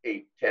wait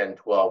 8, 10,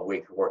 12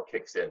 weeks before it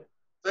kicks in.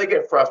 So they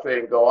get frustrated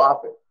and go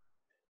off it.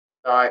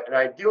 And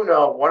I do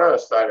know one other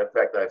side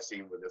effect I've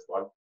seen with this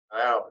one.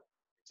 I don't know,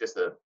 it's just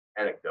an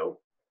anecdote.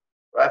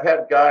 But I've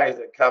had guys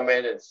that come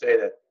in and say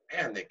that,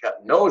 man, they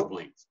got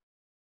nosebleeds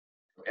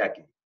from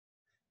Equi.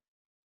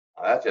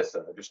 That's just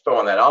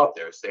throwing that out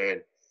there,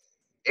 saying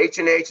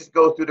H&H's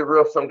go through the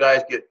roof. Some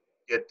guys get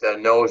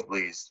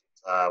nosebleeds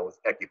with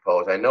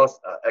Equipoise. I know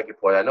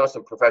Equipoise. I know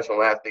some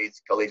professional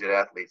athletes, collegiate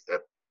athletes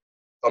that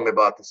tell me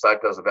about the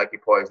cycles of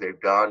Equipoise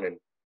they've done, and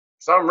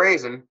for some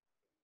reason,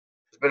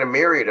 there's been a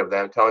myriad of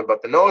them telling me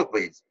about the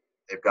nosebleeds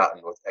they've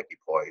gotten with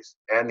Equipoise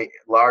and the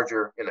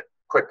larger and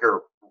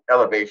quicker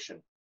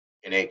elevation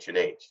in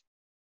H&H.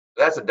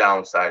 That's a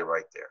downside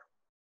right there.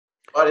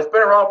 But it's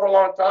been around for a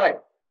long time.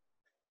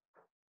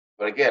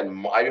 But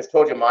again, I just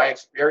told you my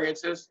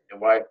experiences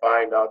and what I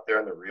find out there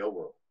in the real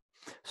world.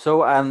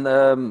 So, and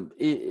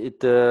it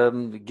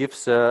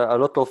gives a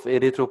lot of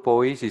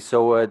erythropoiesis.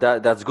 So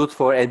that's good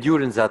for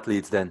endurance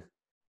athletes then.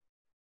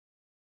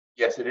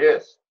 Yes, it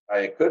is.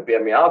 It could be. I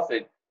mean, I'll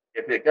say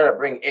if you're going to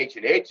bring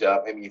H&H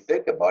up, I mean, you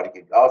think about it,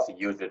 you could also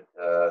use it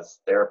as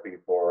therapy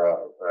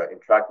for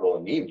intractable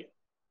anemia.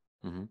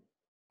 Mm-hmm.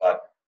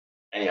 But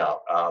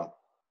anyhow,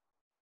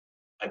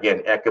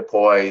 again,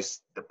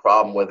 Equipoise, the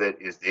problem with it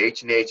is the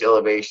H&H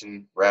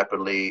elevation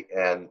rapidly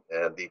and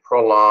the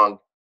prolonged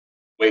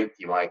wait,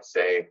 you might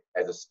say,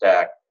 as a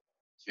stack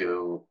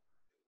to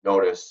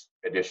notice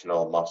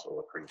additional muscle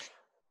accretion.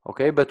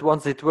 Okay, but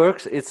once it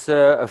works, it's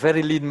a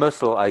very lean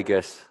muscle, I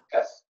guess.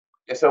 Yes.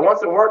 Yeah, so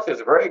once it works, it's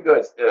a very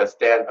good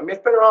stand. I mean,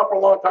 it's been around for a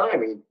long time. I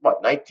mean,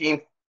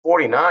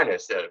 1949 I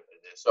said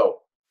this.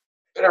 So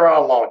it's been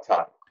around a long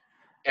time.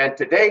 And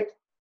to date,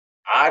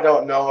 I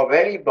don't know of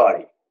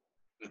anybody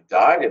who's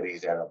died of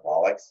these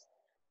anabolics.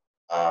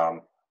 I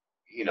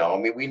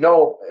mean, we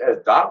know as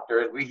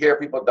doctors, we hear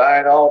people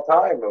dying all the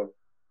time of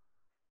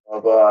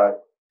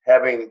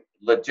having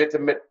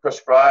legitimate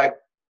prescribed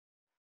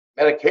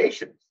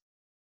medications.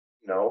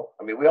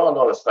 I mean, we all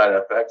know the side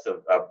effects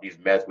of these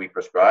meds we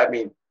prescribe. I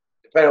mean,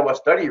 depending on what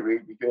study you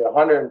read, between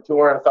 100 and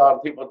 200,000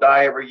 people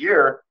die every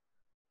year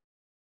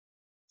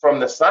from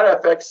the side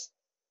effects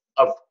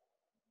of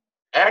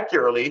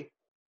accurately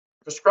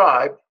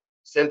prescribed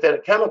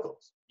synthetic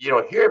chemicals. You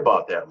don't hear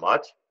about that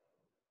much,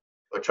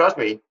 but trust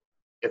me,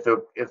 if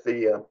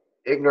the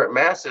ignorant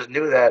masses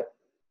knew that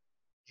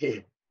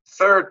the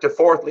third to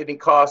fourth leading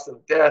cause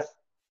of death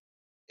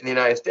in the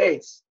United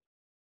States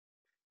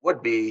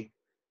would be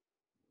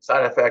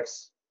side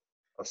effects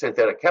of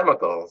synthetic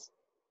chemicals,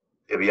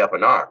 they'd be up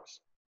in arms.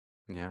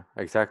 Yeah,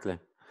 exactly.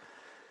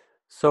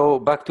 So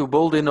back to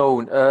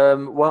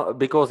Boldenone,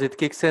 because it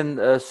kicks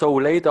in so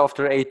late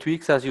after 8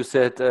 weeks, as you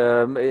said,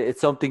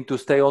 it's something to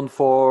stay on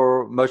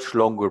for much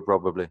longer,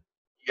 probably.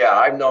 Yeah,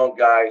 I've known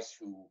guys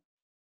who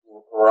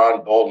were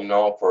on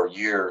Boldenone for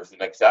years.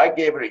 And like I said, I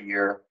gave it a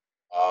year.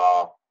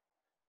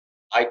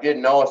 I did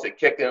notice it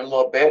kicked in a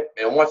little bit.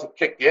 And once it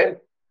kicked in,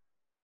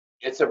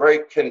 it's a very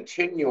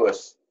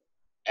continuous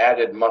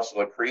added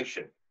muscle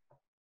accretion.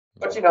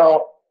 But,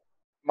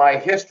 my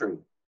history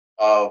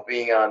of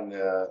being on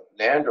the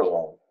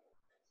Nandrolone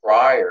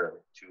prior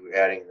to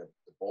adding the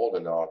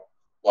Boldenone,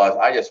 was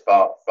I just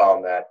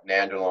found that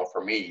Nandrolone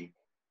for me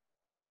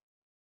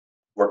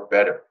worked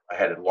better. I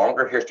had a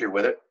longer history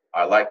with it.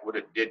 I liked what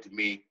it did to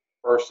me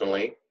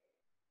personally,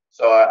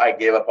 so I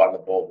gave up on the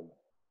Boldenone.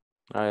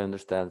 I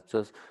understand.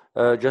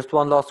 Just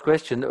one last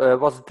question.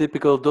 What's the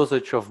typical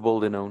dosage of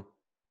Boldenone?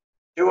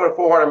 200 to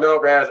 400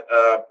 milligrams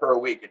per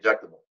week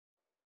injectable.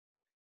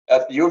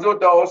 That's the usual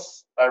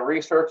dose. I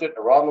researched it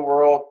around the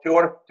world,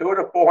 200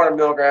 to 400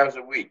 milligrams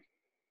a week.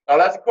 Now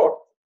that's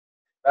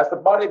the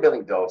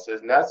bodybuilding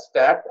doses, and that's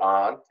stacked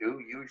on to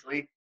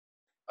usually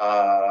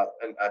a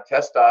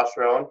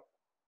testosterone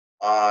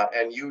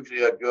and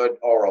usually a good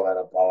oral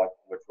anabolic,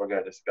 which we're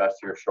going to discuss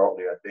here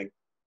shortly, I think.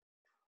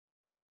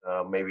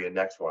 Maybe a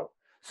next one.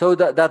 So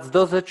that's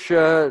dosage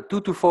 2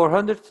 to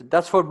 400.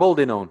 That's for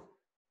Boldenone.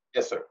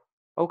 Yes, sir.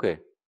 Okay.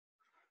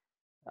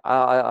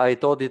 I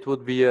thought it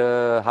would be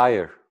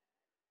higher.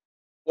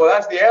 Well,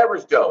 that's the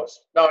average dose.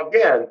 Now,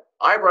 again,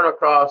 I run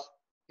across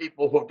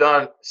people who've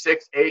done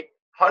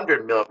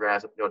 600-800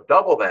 milligrams,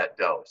 double that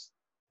dose.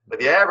 But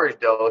the average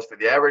dose for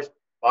the average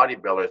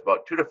bodybuilder is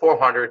about 2 to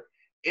 400,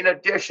 in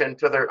addition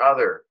to their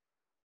other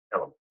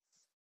elements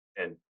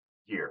and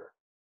gear.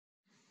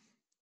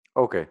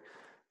 Okay,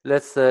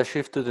 let's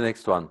shift to the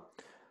next one.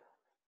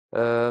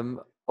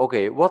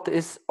 Okay, what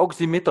is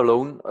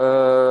Oxymetholone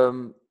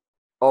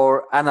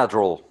or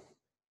Anadrol?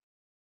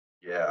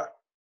 Yeah.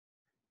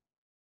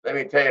 Let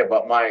me tell you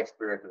about my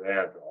experience with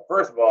Anadrol.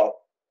 First of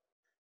all,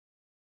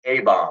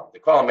 A-bombs. They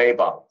call them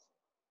A-bombs.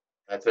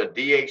 That's a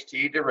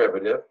DHT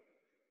derivative.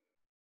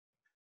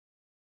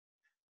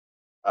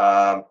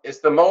 It's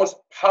the most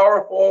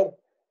powerful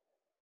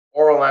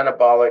oral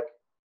anabolic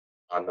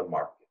on the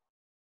market,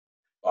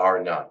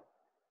 bar none.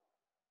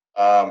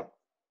 The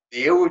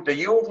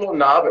usual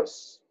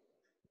novice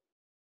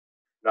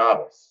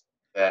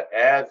that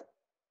adds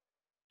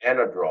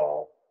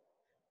Anadrol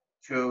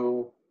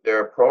to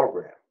their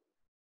program.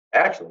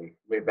 Actually,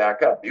 let me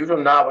back up. The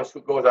usual novice who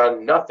goes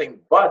on nothing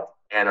but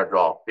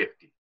Anadrol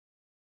 50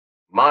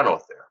 monotherapy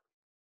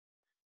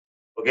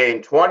will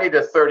gain 20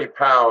 to 30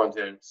 pounds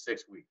in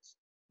 6 weeks.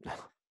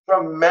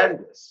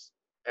 Tremendous.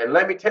 And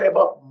let me tell you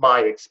about my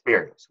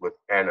experience with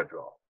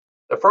Anadrol.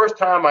 The first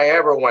time I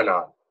ever went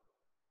on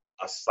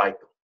a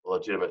cycle, a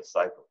legitimate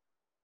cycle.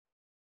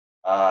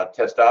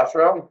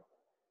 Testosterone,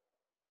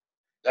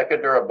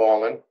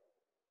 Deca,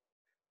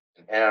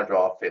 and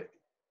Anadrol 50.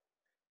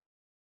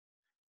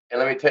 And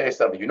let me tell you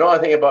something. You know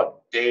anything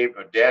about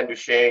Dan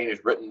Duchesne,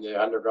 who's written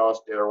the Underground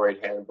Steroid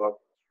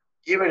Handbook?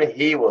 Even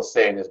he will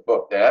say in his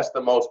book that that's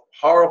the most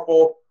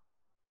powerful,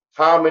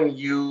 common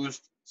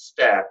used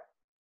stack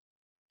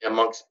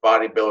amongst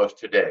bodybuilders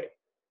today.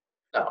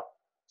 Now,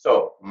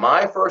 so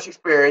my first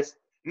experience,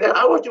 now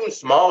I was doing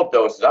small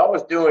doses. I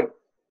was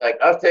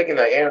taking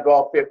the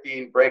Anadrol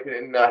 15, breaking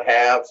it into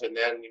halves, and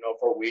then,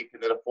 for a week,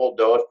 and then a full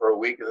dose for a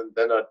week, and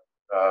then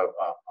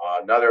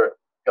another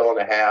pill and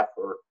a half.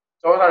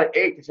 So I was on an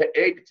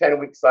 8 to 10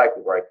 week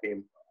cycle where I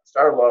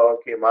started low,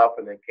 came up,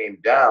 and then came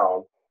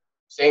down.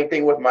 Same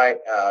thing with my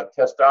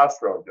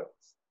testosterone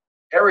dose.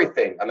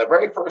 Everything on the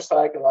very first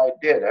cycle I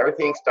did,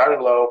 everything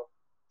started low,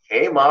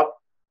 came up,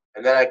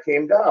 and then I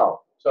came down.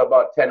 So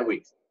about 10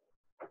 weeks.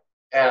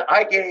 And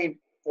I gained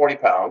 40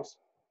 pounds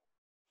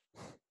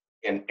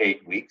in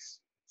 8 weeks.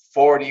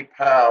 40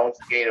 pounds,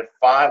 gained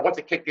 5. Once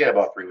it kicked in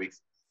about 3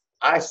 weeks,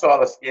 I saw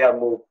the scale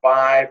move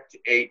 5 to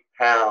 8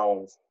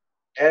 pounds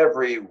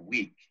every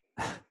week.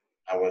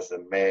 I was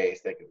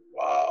amazed, thinking,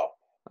 wow.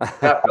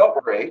 That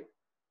felt great.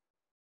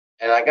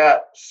 And I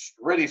got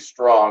really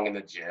strong in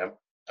the gym.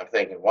 I'm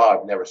thinking, wow,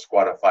 I've never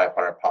squatted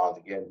 500 pounds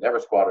again.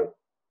 Never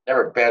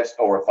benched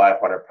over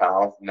 500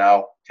 pounds.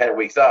 Now, 10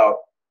 weeks out,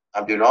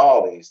 I'm doing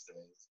all these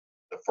things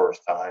the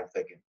first time,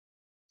 thinking,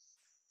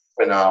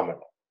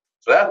 phenomenal.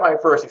 So that's my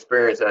first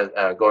experience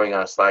as going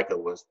on a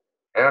cycle was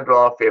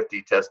Anadrol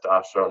 50,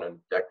 testosterone, and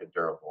Deca.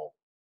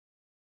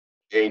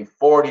 Gained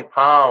 40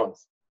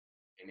 pounds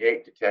in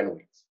 8 to 10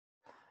 weeks.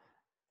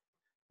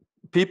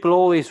 People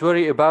always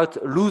worry about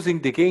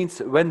losing the gains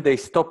when they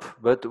stop,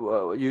 but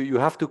you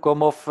have to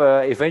come off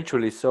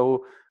eventually.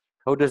 So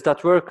how does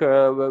that work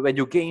when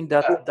you gain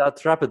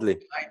that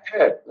rapidly? I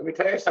did. Let me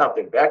tell you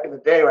something. Back in the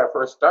day when I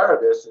first started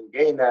this and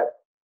gained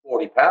that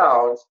 40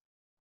 pounds,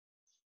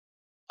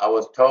 I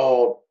was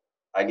told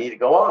I need to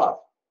go off.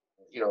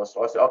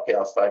 So I said, okay,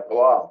 I'll cycle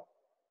off.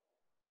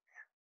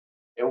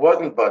 It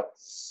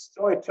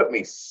only took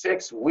me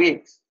 6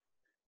 weeks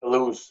to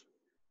lose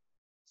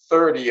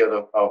 30 of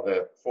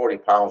the 40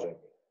 pounds I gained.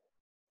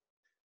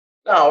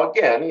 Now,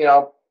 again,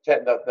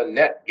 the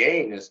net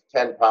gain is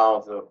 10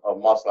 pounds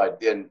of muscle I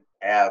didn't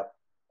have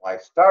when I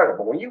started.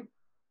 But when you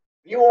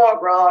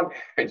walk around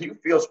and you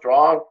feel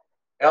strong,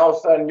 and all of a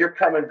sudden you're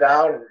coming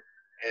down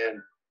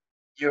and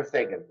you're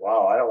thinking,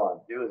 wow, I don't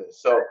want to do this.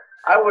 So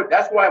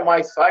that's why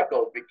my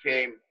cycles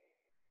became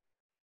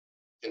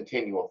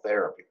continual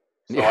therapy.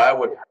 So I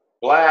would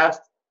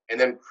blast and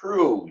then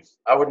cruise.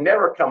 I would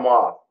never come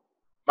off.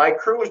 My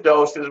cruise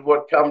doses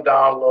would come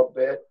down a little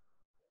bit,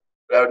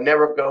 but I would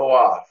never go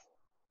off.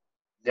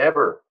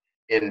 Never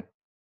in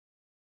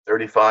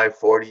 35,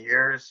 40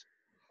 years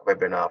have I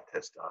been off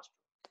testosterone.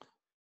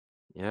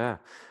 Yeah,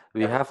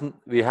 Never.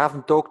 we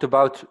haven't talked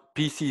about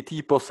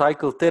PCT, post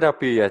cycle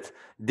therapy, yet.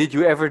 Did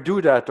you ever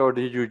do that, or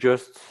did you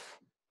just?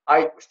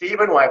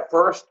 Stephen, when I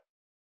first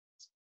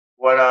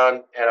went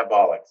on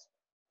anabolics,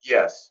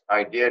 yes,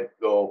 I did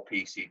go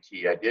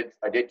PCT.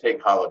 I did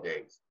take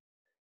holidays.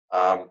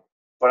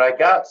 But I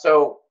got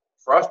so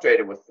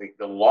frustrated with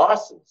the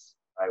losses.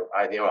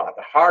 You know,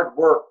 the hard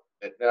work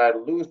that then I'd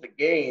lose the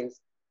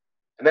gains,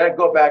 and then I'd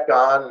go back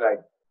on and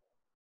I'd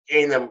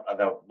gain them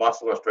the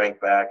muscle and strength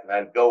back, and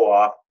I'd go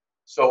off.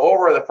 So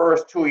over the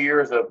first 2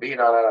 years of being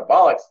on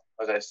anabolics,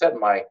 as I said,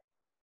 my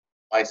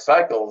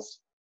cycles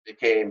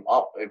became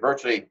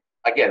virtually,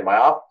 again, my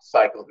off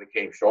cycles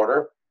became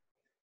shorter,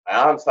 my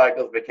on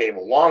cycles became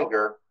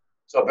longer.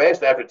 So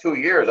basically, after 2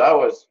 years, I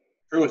was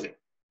cruising.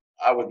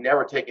 I was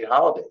never taking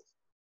holidays.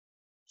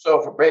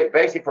 So for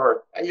basically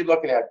and you're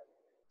looking at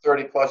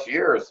 30 plus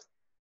years,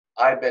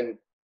 I've been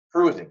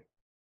cruising.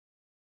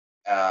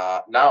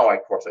 Now,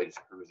 of course, I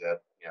just cruise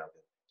at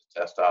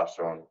the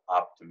testosterone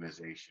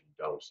optimization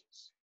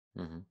doses.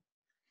 Mhm.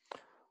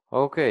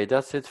 Okay,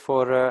 that's it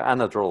for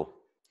Anadrol.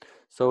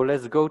 So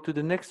let's go to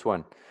the next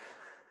one.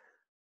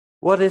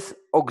 What is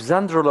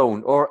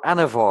Oxandrolone or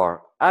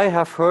Anavar? I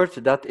have heard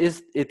that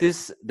it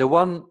is the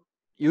one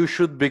you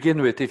should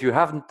begin with. If you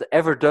haven't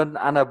ever done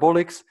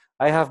anabolics,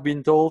 I have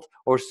been told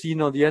or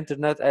seen on the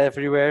internet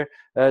everywhere,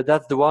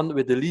 that's the one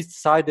with the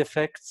least side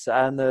effects,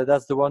 and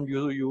that's the one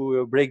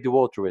you break the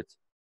water with.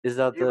 Is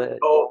that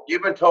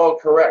You've been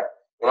told correct.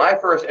 When I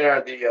first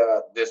entered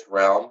this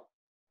realm,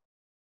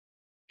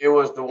 it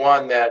was the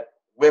one that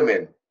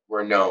women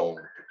were known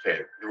to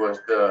take. It was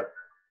the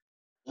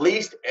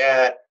least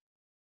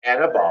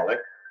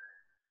anabolic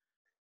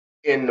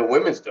in the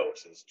women's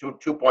doses,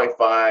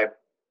 2.5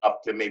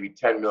 up to maybe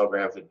 10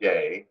 milligrams a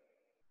day.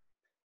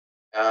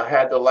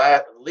 Had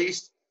the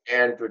least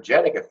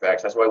androgenic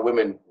effects. That's why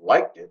women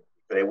liked it.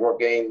 They weren't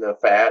getting the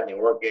fat, and they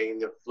weren't getting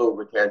the fluid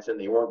retention,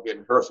 they weren't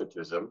getting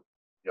hirsutism,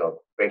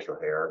 facial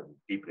hair, and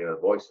deepening of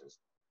the voices.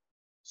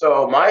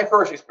 So my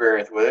first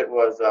experience with it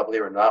was,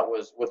 believe it or not,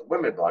 was with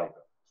women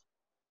bodybuilders.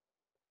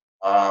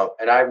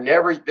 And I've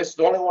never, this is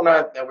the only one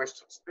that we're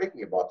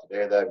speaking about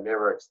today that I've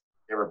never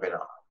been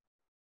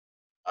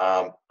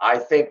on. I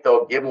think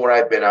though, given what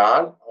I've been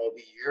on all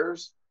the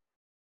years,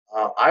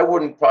 I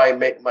wouldn't probably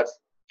make much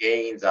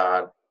gains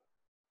on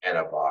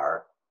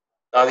Anavar.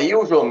 Now the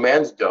usual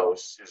men's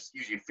dose is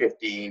usually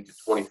 15 to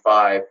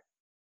 25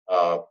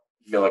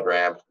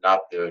 milligrams,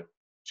 not the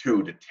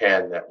 2 to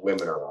 10 that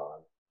women are on.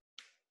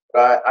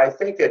 But I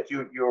think that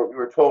you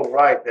were told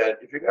right that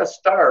if you're going to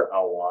start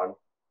on one,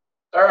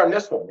 start on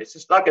this one. It's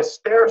just like a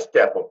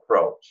stair-step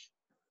approach.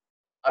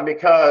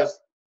 Because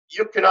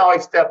you can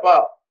always step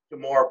up to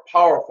more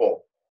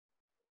powerful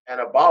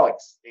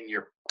anabolics in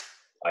your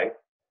life.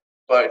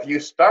 But if you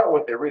start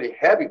with the really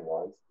heavy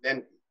ones,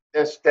 then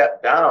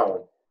step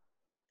down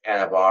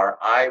Anavar,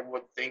 I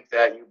would think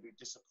that you'd be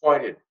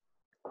disappointed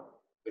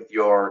with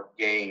your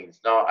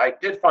gains. Now, I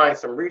did find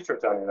some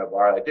research on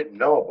Anavar. I didn't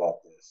know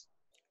about this.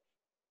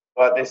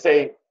 But they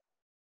say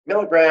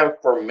milligram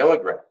for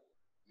milligram,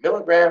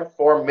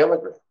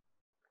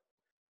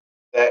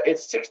 that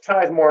it's 6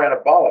 times more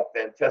anabolic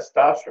than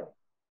testosterone.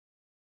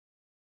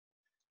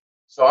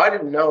 So I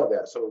didn't know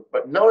that.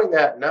 But knowing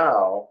that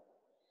now,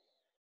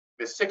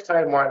 it's 6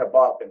 times more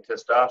anabolic than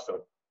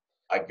testosterone.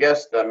 I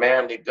guess the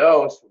manly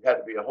dose had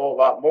to be a whole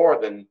lot more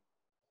than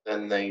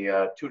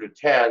the 2 to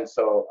 10.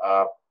 So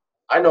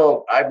I've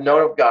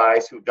known of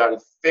guys who've done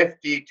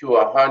 50 to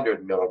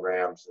 100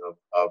 milligrams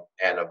of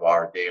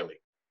Anavar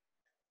daily,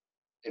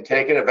 and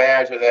taking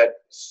advantage of that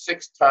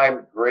 6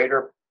 times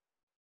greater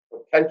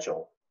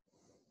potential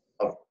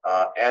of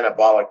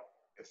anabolic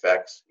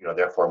effects,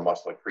 therefore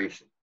muscle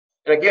accretion.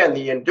 And again,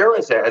 the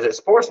endurance, as a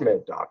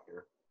sportsman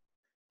doctor,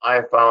 I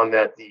have found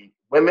that the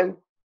women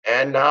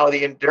and now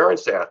the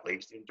endurance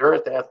athletes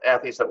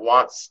that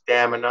want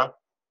stamina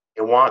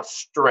and want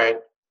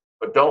strength,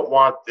 but don't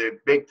want the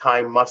big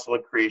time muscle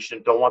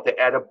accretion, don't want the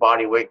added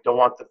body weight, don't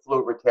want the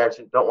fluid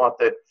retention, don't want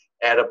the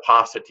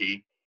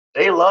adiposity,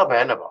 they love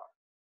Anavar.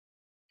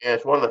 And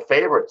it's one of the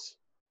favorites,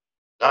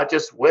 not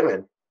just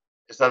women.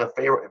 It's one of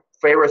the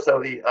favorites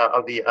of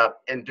the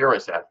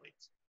endurance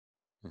athletes.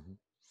 Mm-hmm.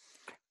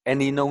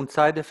 Any known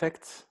side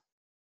effects?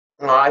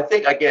 I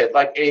think, again,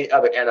 like any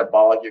other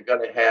anabolic, you're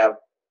going to have,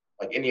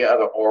 like any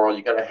other oral,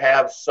 you're going to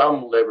have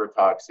some liver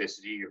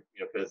toxicity,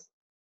 because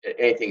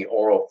anything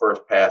oral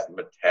first pass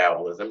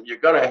metabolism. You're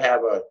going to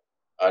have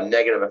a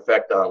negative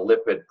effect on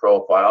lipid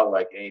profile,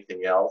 like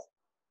anything else.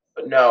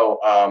 But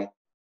no,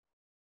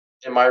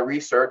 in my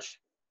research,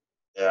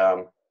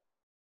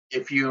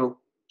 if you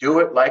do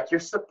it like you're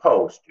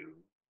supposed to,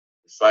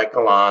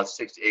 cycle on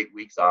 6 to 8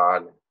 weeks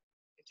on,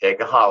 take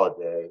a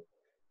holiday,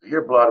 do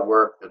your blood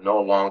work, there's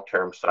no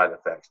long-term side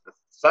effects. The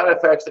side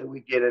effects that we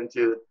get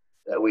into,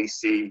 that we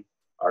see,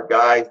 are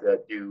guys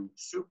that do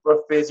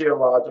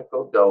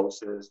supraphysiological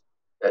doses,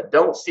 that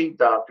don't see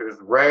doctors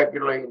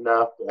regularly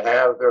enough to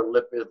have their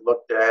lipids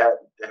looked at,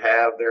 to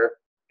have their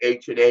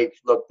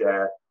H&H looked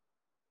at.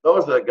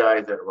 Those are the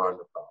guys that run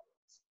the problems.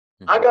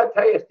 I got to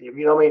tell you, Steve,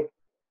 I mean,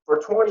 for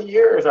 20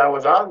 years I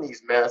was on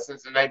these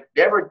medicines and I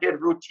never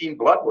did routine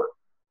blood work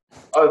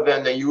other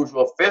than the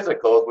usual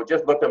physicals, but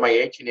just looked at my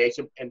H&H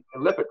and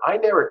lipid. I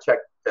never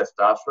checked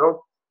testosterone,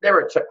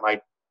 never checked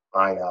my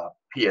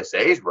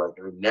PSAs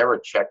regularly, never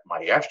checked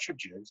my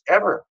estrogens,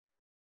 ever,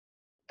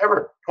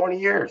 20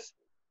 years.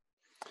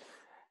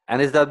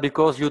 And is that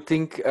because you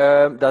think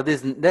that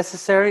isn't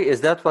necessary?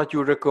 Is that what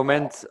you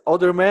recommend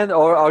other men,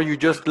 or are you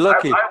just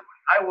lucky?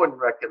 I wouldn't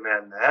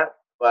recommend that,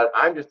 but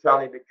I'm just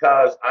telling you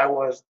because I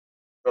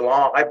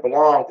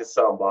belong to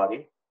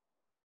somebody,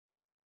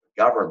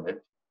 government,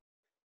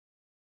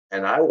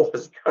 and I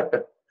was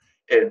gonna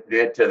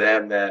admit to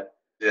them that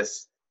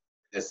this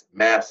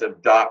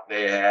massive doc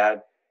they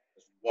had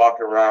was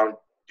walking around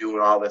doing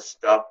all this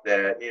stuff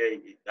that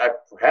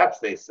perhaps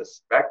they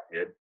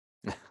suspected,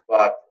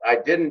 but I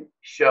didn't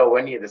show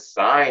any of the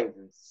signs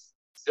and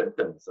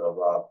symptoms of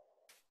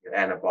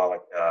anabolic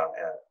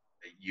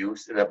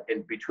use.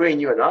 And between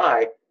you and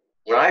I,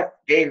 when I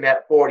gained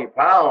that 40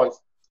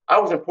 pounds, I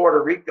was in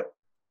Puerto Rico.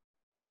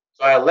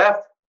 So I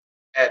left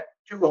at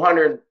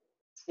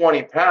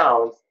 220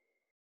 pounds,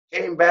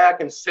 came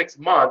back in 6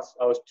 months,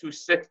 I was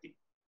 260.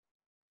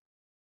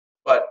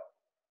 But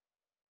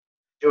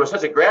it was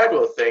such a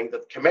gradual thing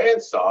that the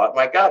command saw it.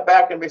 When I got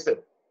back and they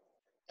said,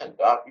 "Man,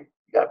 Doc, you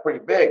got pretty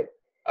big."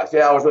 I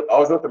said, I was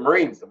with the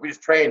Marines. We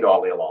just trained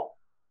all day long.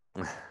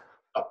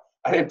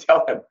 I didn't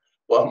tell them,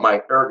 well, my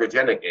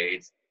ergogenic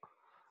aids.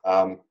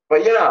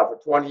 But yeah, for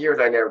 20 years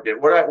I never did.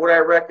 Would I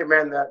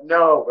recommend that?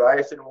 No, but I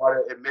just didn't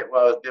want to admit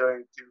what I was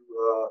doing to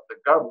the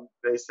government.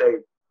 They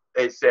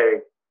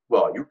say,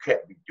 well, you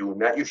can't be doing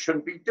that. You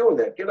shouldn't be doing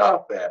that. Get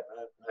off that.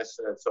 I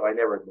said, so I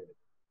never admitted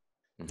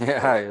it.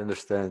 Yeah, I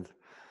understand.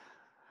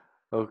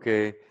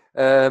 Okay.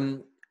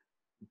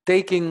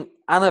 Taking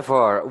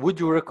Anavar, would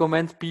you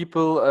recommend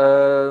people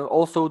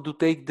also to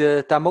take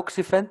the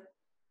Tamoxifen?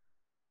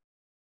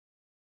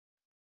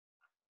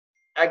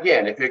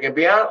 Again, if you can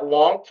be on a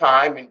long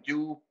time and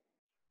do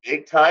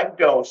big time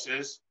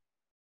doses,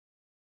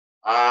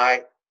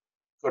 I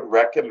could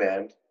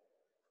recommend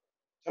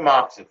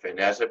Tamoxifen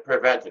as a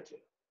preventative.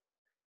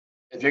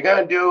 If you're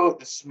going to do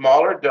the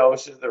smaller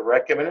doses, the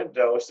recommended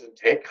doses, and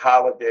take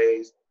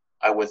holidays,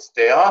 I would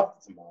stay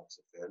off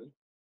Tamoxifen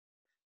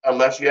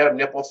unless you have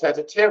nipple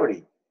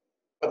sensitivity.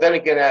 But then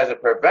again, as a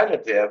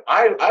preventative,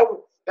 I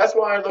would. That's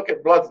why I look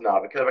at bloods now,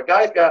 because if a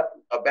guy's got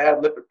a bad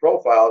lipid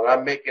profile and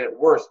I'm making it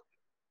worse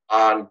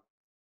on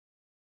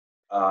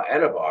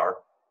Anavar,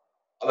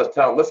 I'll just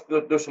tell him, let's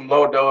do some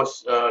low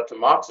dose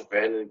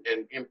Tamoxifen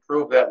and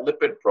improve that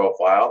lipid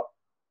profile.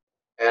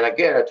 And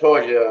again, I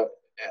told you,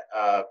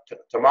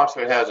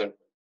 Tamoxifen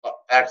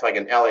acts like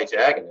an LH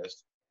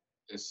agonist,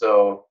 and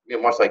so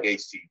much like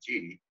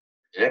HCG,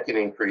 and it can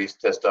increase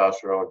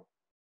testosterone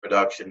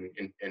production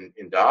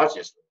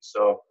endogenously.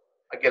 So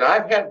again,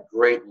 I've had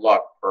great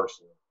luck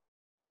personally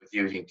with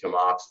using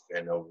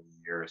Tamoxifen over the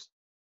years.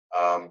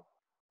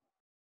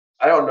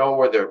 I don't know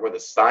where the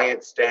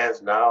science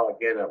stands now.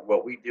 Again,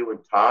 what we do in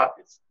TOT,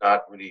 it's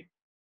not really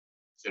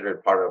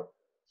considered part of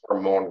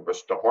hormone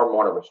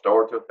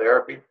restorative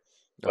therapy.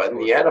 But in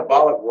the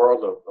anabolic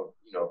world of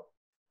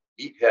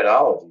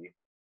meatheadology,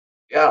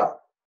 yeah,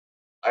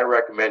 I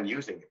recommend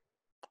using it.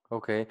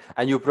 Okay,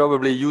 and you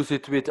probably use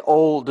it with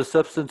all the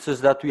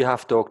substances that we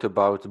have talked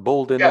about,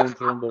 Boldenone. Yes,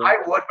 I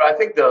would, but I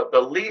think the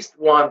least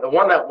one, the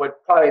one that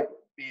would probably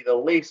be the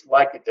least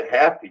likely to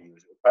have to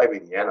use it would probably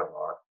be the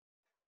Anavar.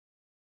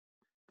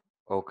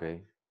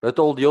 Okay, but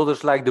all the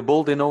others like the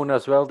Boldenone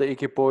as well, the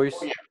Equipoise.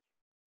 Oh, yeah.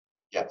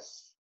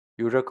 Yes.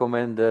 You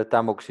recommend the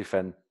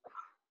Tamoxifen.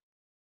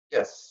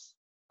 Yes.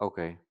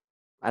 Okay,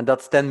 and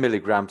that's 10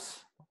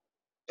 milligrams.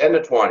 10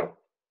 to 20.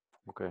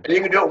 Okay. And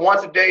you can do it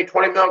once a day,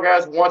 20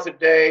 milligrams once a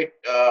day,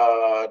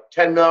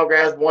 10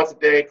 milligrams once a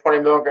day, 20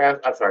 milligrams.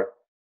 I'm sorry,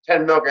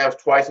 10 milligrams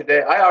twice a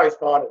day. I always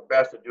found it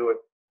best to do it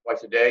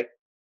twice a day.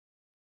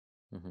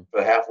 Mm-hmm. For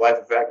the half-life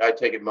effect, I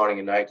take it morning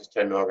and night, just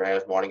 10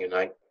 milligrams morning and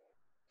night.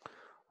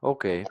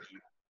 Okay.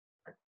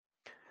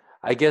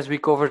 I guess we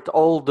covered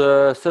all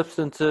the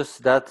substances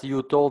that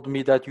you told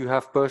me that you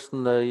have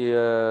personally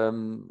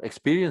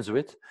experience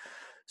with.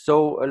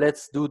 So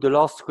let's do the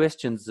last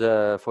questions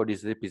for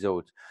this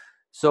episode.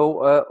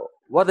 So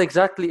what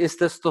exactly is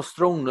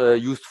testosterone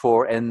used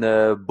for in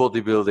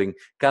bodybuilding?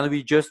 Can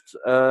we just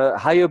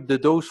high up the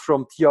dose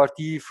from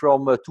TRT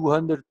from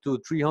 200 to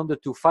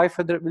 300 to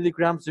 500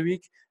 milligrams a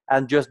week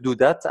and just do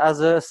that as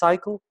a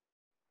cycle?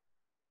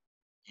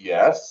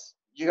 Yes.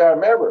 You got to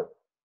remember,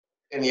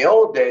 in the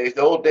old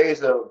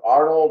days of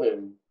Arnold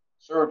and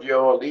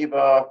Sergio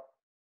Oliva,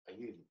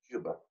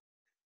 Cuba,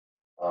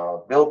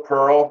 Bill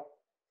Pearl,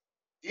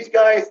 these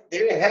guys, they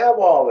didn't have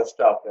all the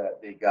stuff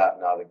that they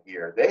got out of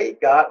gear. They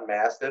got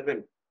massive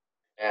and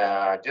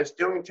just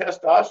doing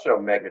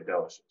testosterone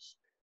megadoses.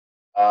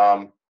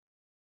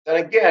 Then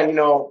again,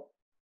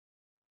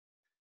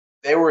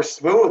 they were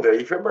smoother.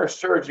 You remember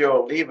Sergio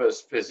Oliva's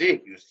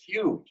physique? He was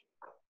huge,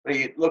 but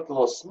he looked a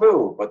little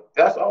smooth. But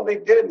that's all they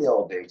did in the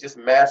old days, just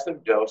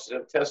massive doses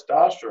of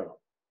testosterone.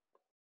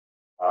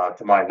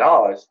 To my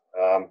knowledge,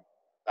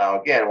 Now,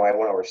 again, when I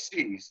went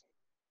overseas,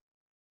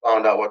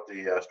 found out what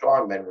the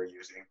strongmen were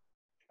using in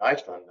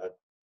Iceland. That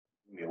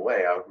blew me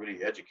away. I was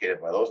really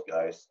educated by those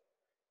guys,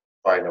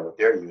 find out what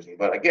they're using.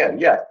 But again,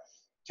 yeah,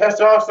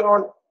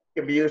 testosterone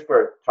can be used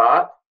for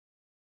tot.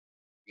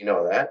 You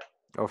know that.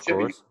 Of Should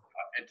be used. course.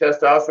 And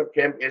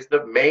testosterone is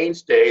the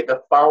mainstay,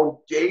 the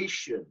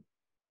foundation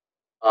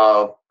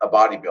of a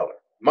bodybuilder.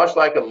 Much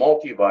like a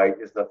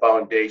multivite is the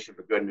foundation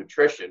for good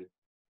nutrition,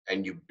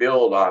 and you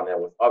build on that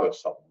with other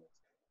supplements.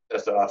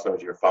 Testosterone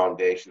is your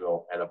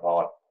foundational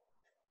anabolic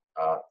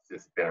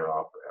since it's been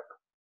around forever.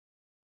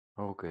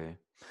 Okay.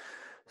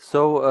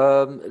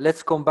 So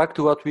let's come back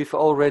to what we've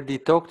already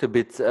talked a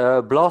bit.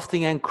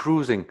 Blasting and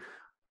cruising.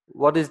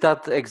 What is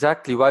that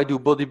exactly? Why do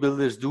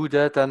bodybuilders do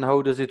that, and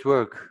how does it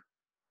work?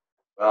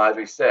 Well, as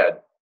we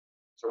said,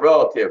 it's a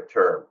relative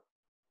term.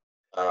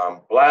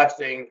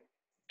 Blasting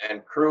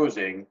and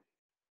cruising,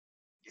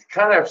 it's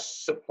kind of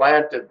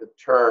supplanted the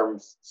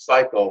terms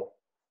cycle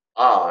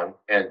on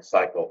and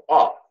cycle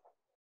off.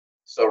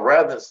 So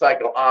rather than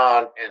cycle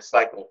on and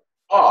cycle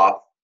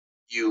off,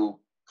 you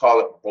call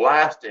it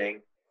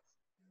blasting,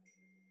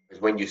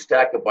 is when you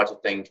stack a bunch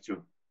of things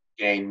to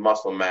gain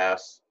muscle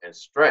mass and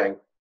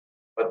strength,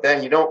 but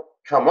then you don't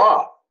come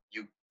off.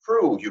 You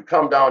cruise, you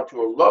come down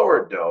to a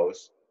lower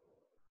dose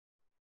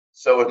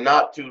so as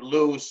not to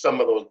lose some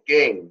of those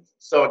gains.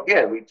 So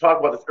again, we talked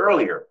about this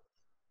earlier.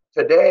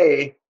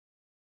 Today,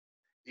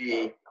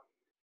 the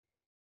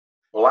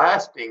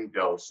blasting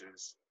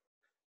doses,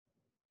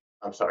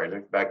 I'm sorry, let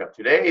me back up.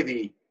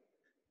 Today,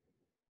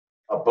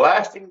 a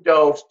blasting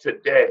dose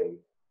today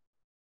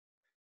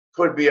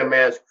could be a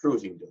man's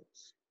cruising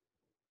dose.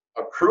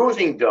 A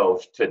cruising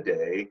dose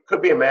today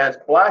could be a man's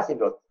blasting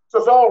dose. So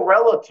it's all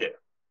relative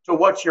to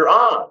what you're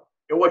on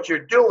and what you're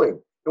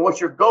doing and what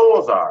your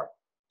goals are.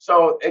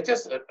 So it's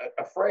just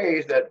a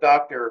phrase that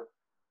Dr.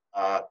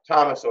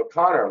 Thomas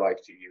O'Connor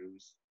likes to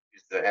use.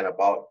 He's the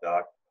anabolic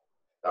doc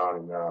down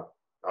in, now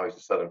he's in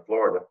Southern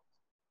Florida.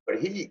 But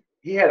he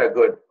had a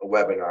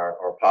webinar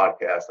or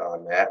podcast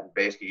on that. And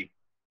basically,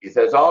 he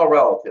says it's all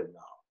relative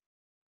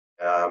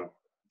now.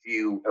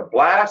 A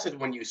blast is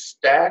when you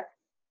stack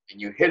and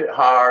you hit it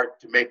hard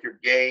to make your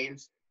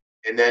gains.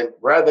 And then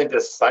rather than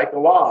just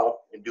cycle off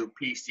and do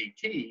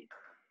PCT,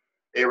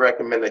 they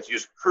recommend that you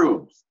just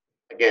cruise.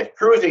 Again,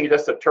 cruising is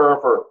just a term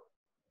for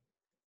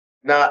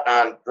not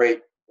on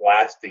great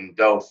blasting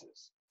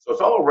doses. So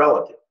it's all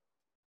relative.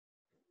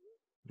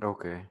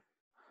 Okay.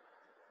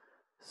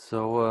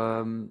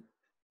 So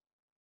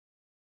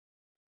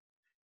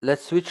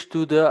let's switch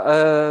to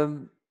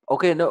the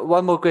okay, no,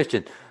 one more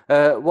question.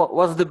 What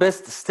was the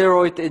best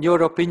steroid in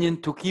your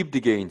opinion to keep the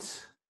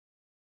gains?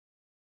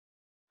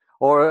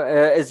 Or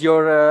is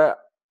your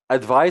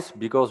advice,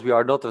 because we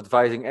are not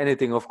advising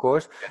anything, of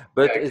course,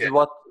 but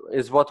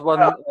is what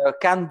one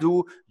can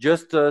do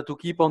just to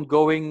keep on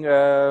going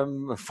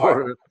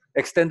for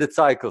extended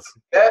cycles?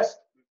 Best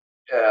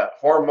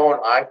hormone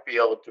I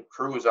feel to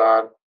cruise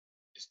on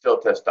is still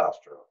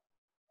testosterone.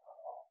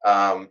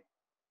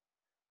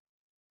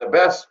 The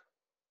best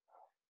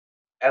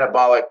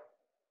anabolic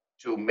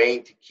to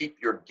keep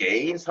your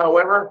gains,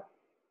 however,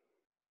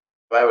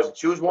 if I was to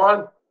choose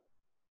one,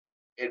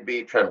 it'd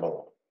be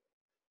Trenbolone.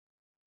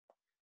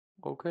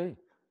 Okay,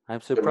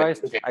 I'm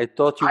surprised. I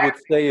thought you would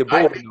say a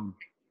Boldenone.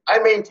 I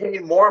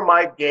maintain more of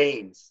my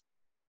gains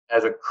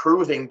as a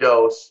cruising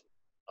dose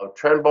of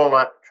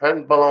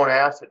Trenbolone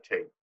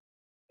acetate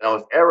than I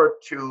was ever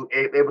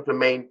able to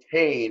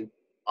maintain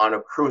on a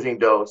cruising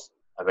dose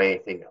of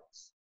anything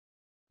else.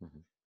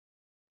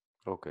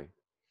 Okay.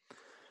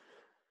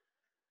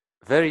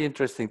 Very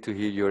interesting to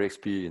hear your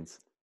experience.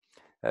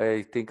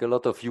 I think a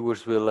lot of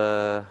viewers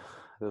will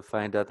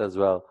find that as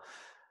well.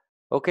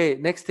 Okay,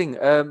 next thing.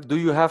 Do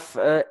you have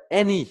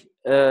any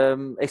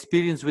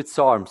experience with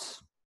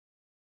SARMs?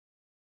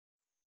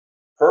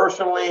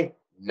 Personally,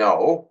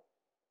 no,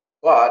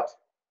 but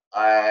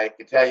I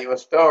can tell you a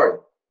story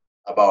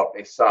about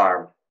a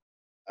SARM,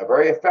 a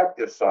very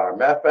effective SARM.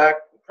 Matter of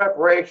fact, in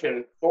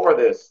preparation for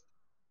this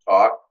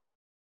talk,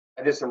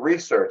 I did some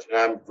research, and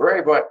I'm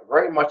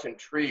very much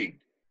intrigued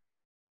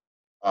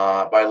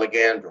by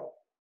Ligandrol,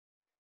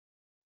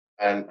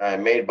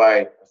 and made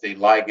by the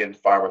Ligand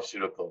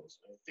Pharmaceuticals.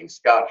 I think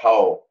Scott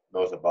Howell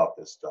knows about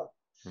this stuff.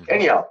 Mm-hmm.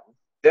 Anyhow,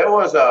 there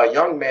was a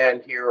young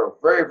man here,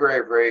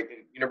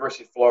 very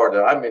University of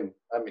Florida. I'm in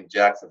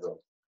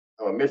Jacksonville.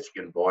 I'm a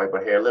Michigan boy,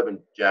 but hey, I live in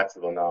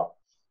Jacksonville now.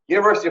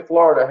 University of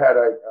Florida had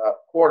a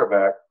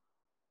quarterback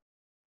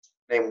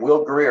named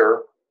Will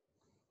Greer,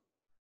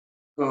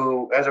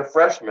 who, as a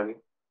freshman,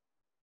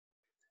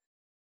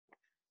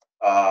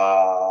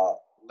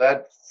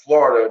 led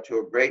Florida to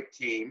a great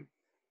team,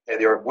 and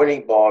they were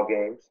winning ball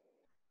games.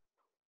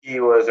 He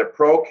was a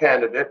pro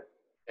candidate,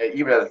 and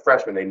even as a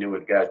freshman, they knew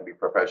his guys would be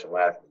professional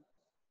athletes.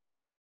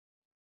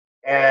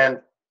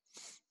 And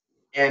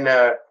in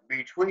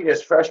between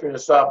his freshman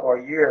and sophomore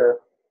year,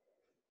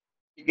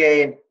 he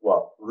gained,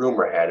 well,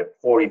 rumor had it,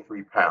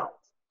 43 pounds.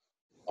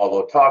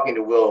 Although talking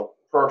to Will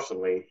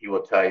personally, he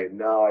will tell you,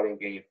 no, I didn't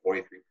gain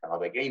 43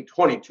 pounds. I gained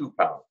 22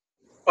 pounds.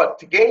 But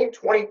to gain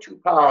 22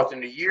 pounds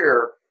in a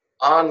year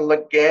on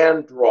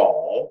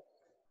Ligandrol,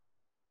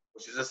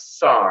 which is a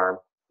SARM,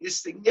 is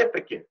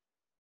significant.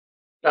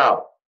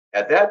 Now,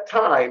 at that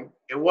time,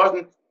 it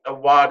wasn't a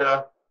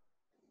WADA,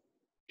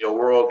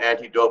 World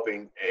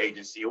Anti-Doping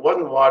Agency. It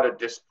wasn't WADA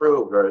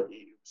disproved,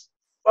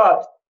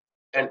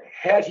 and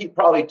had he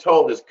probably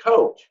told his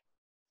coach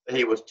that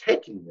he was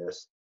taking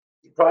this,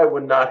 he probably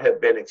would not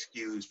have been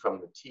excused from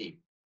the team.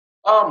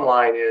 Bottom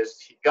line is,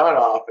 he got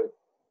off it,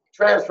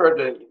 transferred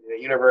to the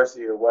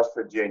University of West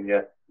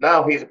Virginia.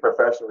 Now he's a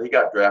professional. He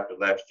got drafted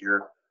last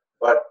year.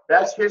 But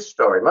that's his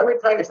story. Let me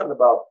tell you something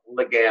about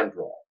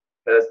Ligandrol.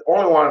 That's the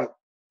only one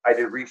I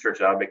did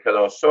research on because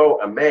I was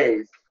so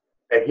amazed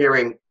at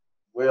hearing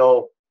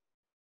Will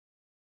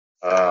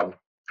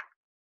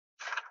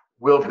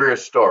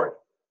Greer's story.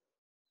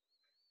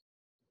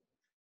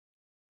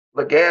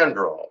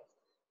 Ligandrol,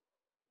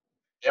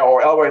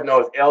 or otherwise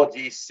known as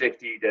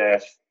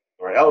LG60-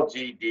 or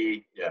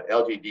LGD,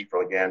 LGD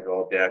for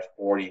Ligandrol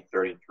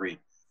 -4033.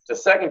 It's a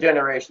second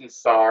generation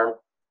SARM.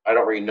 I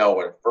don't really know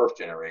what a first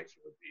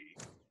generation would be.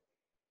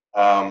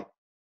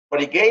 But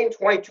he gained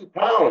 22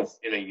 pounds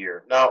in a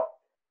year. Now,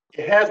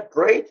 it has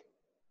great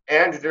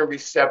androgen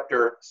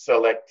receptor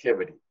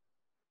selectivity.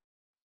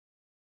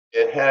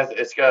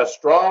 It's got a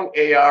strong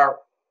AR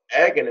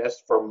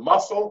agonist for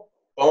muscle,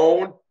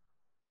 bone,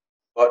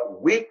 but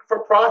weak for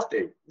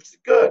prostate, which is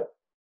good.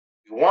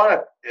 You want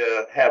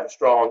to have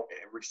strong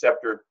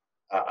receptor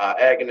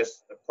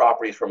agonist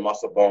properties for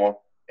muscle, bone,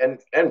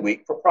 and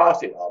weak for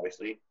prostate,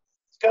 obviously.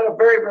 It's got a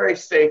very, very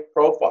safe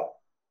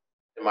profile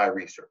in my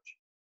research.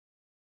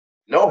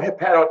 No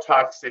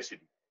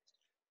hepatotoxicity,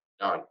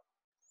 none.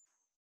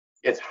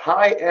 Its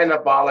high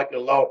anabolic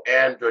and low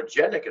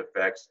androgenic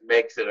effects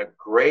makes it a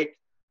great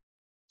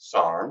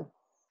SARM.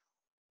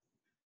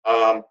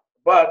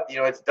 But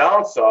its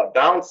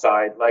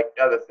downside, like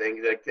other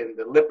things,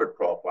 the lipid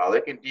profile.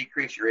 It can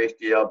decrease your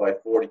HDL by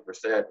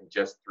 40% in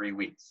just 3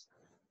 weeks.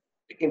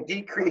 It can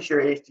decrease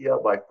your HDL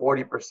by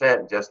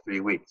 40% in just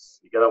 3 weeks.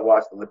 You got to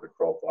watch the lipid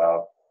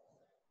profile.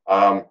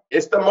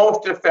 It's the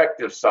most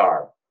effective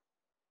SARM.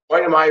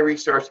 According to my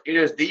research, it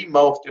is the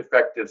most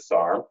effective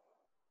SARM.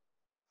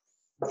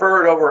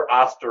 Preferred over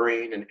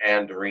Ostarine and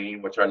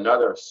Andorine, which are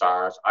another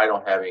SARMs. I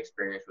don't have any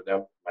experience with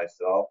them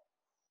myself.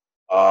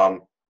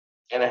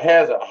 And it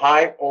has a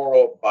high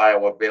oral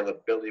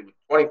bioavailability with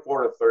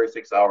 24 to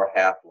 36 hour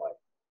half-life.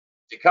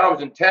 It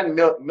comes in 10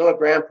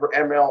 milligram per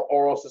ml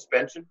oral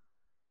suspension,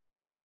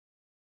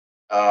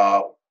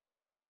 1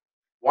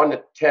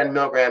 to 10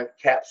 milligram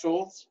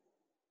capsules.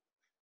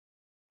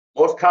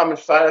 Most common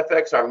side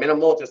effects are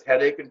minimal, just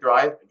headache and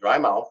dry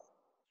mouth.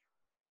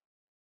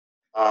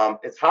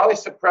 It's highly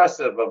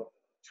suppressive of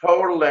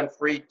total and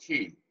free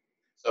T.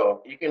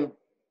 So you can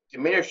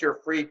diminish your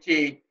free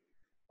T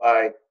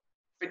by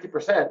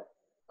 50%.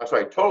 I'm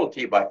sorry, total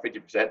T by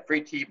 50%, free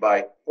T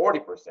by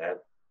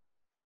 40%.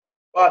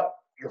 But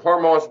your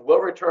hormones will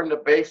return to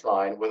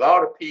baseline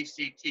without a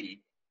PCT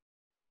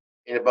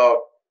in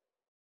about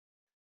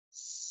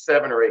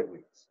 7 or 8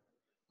 weeks.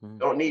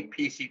 Don't need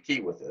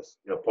PCT with this,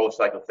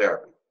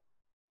 post-psychotherapy.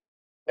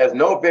 Has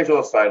no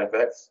visual side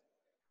effects.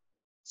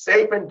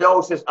 Safe in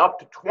doses up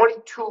to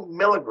 22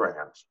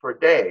 milligrams per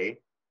day.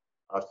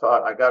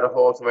 I got a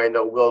hold of somebody I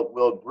know,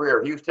 Will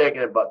Greer. He was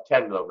taking about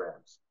 10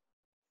 milligrams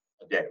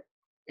a day.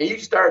 And you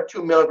start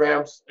 2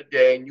 milligrams a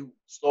day, and you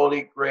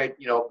slowly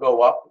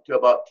go up to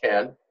about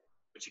 10.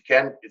 But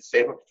it's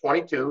safe up to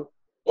 22.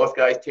 Most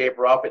guys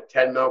taper off at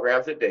 10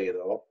 milligrams a day,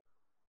 though.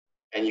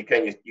 And you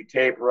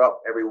taper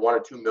up every 1 or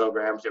 2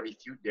 milligrams every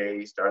few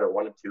days. Start at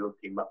 1 or 2,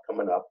 keep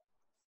coming up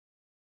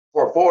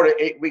for 4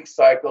 to 8 week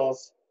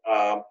cycles.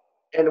 And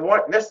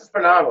this is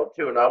phenomenal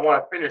too. And I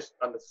want to finish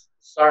on the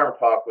SARM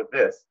talk with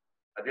this.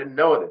 I didn't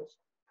know this.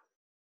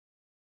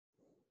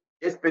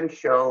 It's been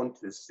shown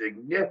to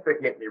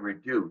significantly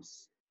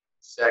reduce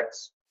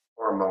sex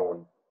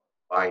hormone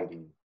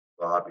binding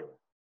globulin.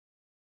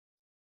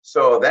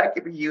 So that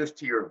could be used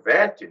to your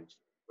advantage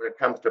when it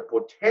comes to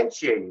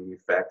potentiating the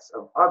effects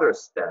of other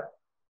statins.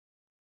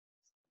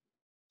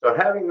 So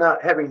having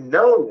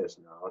known this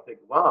now, I think,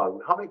 wow,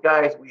 how many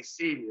guys we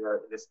see in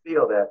this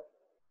field that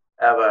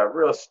have a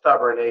real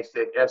stubborn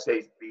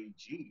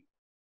SHBG.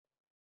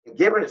 And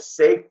given its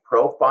safe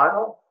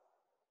profile,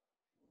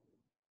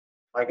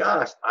 my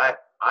gosh,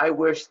 I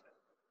wish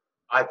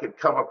I could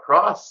come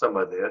across some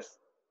of this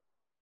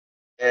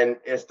and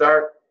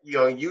start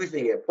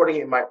using it, putting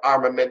it in my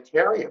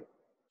armamentarium.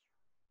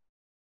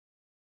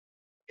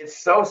 It's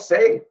so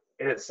safe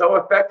and it's so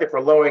effective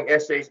for lowering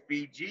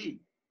SHBG.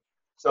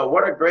 So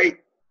what a great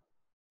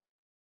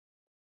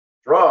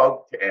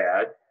drug to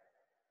add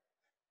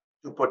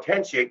to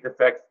potentiate the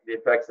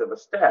effects of a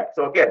stack.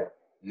 So again,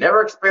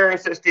 never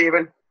experienced it,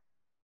 Stephen.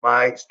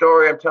 My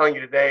story I'm telling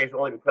you today is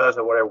only because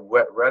of what I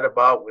read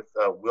about with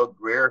Will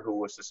Greer, who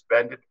was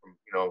suspended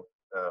from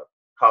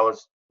college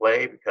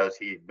play because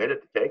he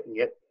admitted to taking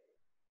it.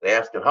 They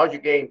asked him, "How'd you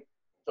gain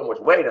so much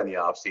weight on the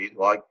off season?"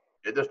 Well, I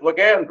did this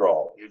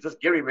Ligandrol. He was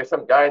just giving me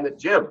some guy in the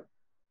gym.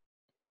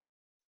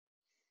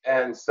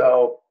 And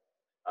so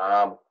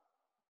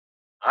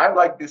I'd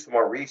like to do some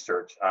more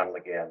research on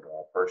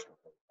Ligandrol personally.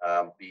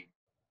 The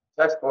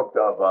textbook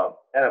of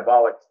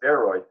anabolic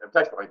steroids,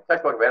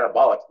 textbook of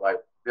anabolics by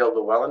Bill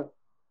Llewellyn,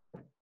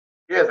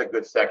 he has a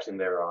good section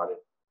there on it.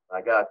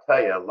 I got to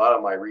tell you, a lot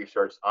of my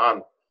research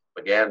on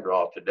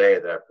Ligandrol today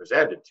that I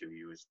presented to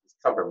you is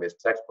come from his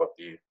textbook,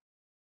 the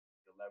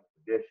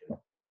 11th edition,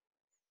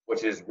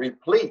 which is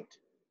replete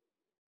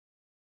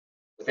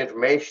with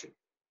information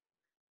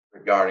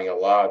regarding a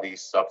lot of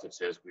these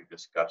substances we've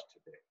discussed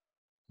today.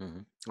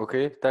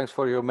 Okay, thanks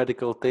for your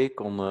medical take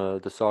on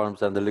the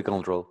Sarms and the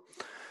Ligandrol.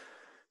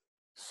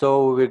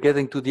 So we're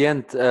getting to the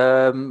end.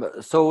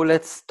 So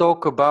let's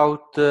talk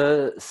about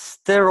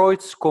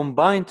steroids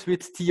combined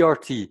with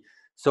TRT.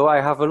 So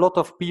I have a lot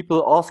of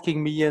people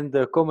asking me in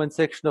the comment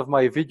section of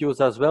my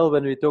videos as well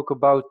when we talk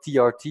about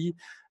TRT.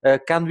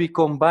 Can we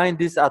combine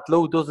this at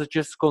low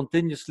dosages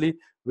continuously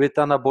with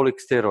anabolic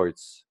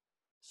steroids?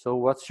 So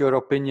what's your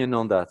opinion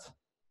on that?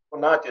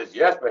 Well, not just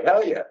yes, but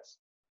hell yes.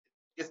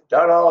 It's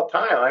done all the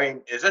time. I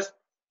mean,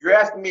 you're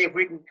asking me if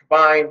we can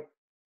combine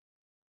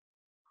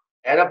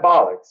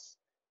anabolics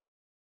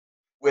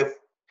with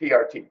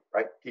TRT,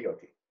 right?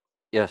 TOT.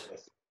 Yes.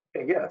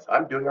 Yes,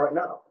 I'm doing it right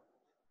now.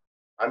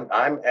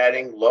 I'm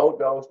adding low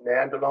dose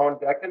Nandrolone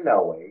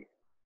Deca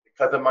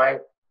because of my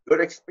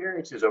good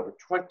experiences over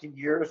 20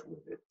 years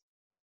with it,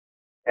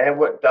 and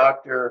what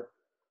Dr.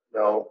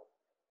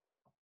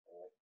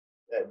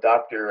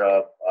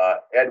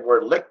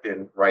 Edward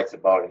Lichten writes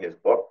about in his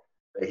book.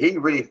 He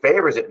really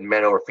favors it in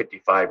men over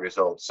 55 years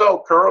old.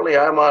 So currently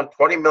I'm on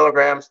 20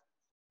 milligrams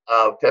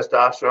of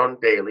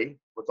testosterone daily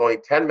with only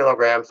 10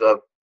 milligrams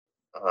of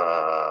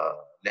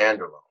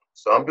Nandrolone.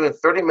 So I'm doing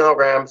 30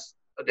 milligrams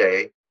a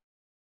day.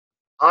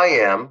 I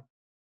am,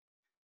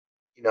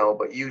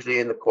 but usually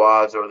in the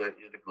quads or the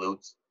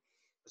glutes.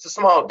 It's a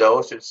small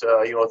dose. It's,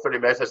 30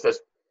 minutes. That's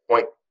just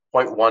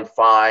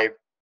 0.15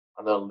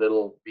 on the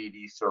little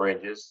BD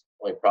syringes.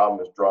 Only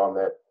problem is drawing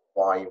that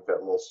volume for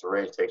that little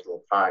syringe. It takes a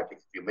little time. It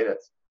takes a few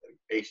minutes to be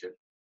patient.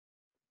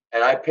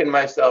 And I pin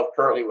myself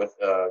currently with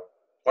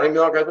 20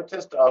 milligrams of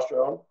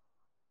testosterone,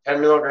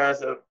 10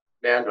 milligrams of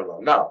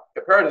Nandrolone. Now,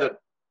 compared to the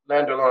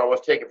Nandrolone I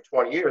was taking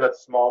for 20 years, that's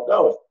a small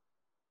dose.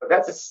 But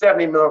that's a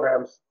 70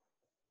 milligrams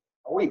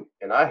a week.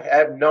 And I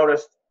have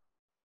noticed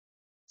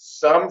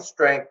some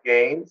strength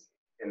gains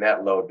in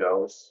that low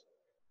dose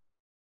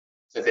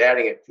since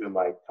adding it to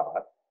my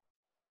tot.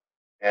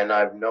 And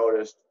I've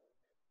noticed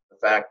the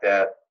fact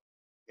that,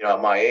 at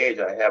my age,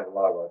 I have a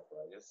lot of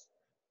arthritis.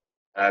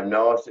 And I've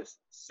noticed it's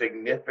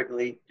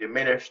significantly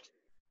diminished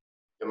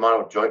the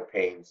amount of joint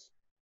pains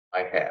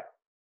I have.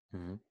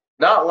 Mm-hmm.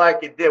 Not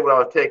like it did when I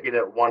was taking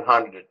it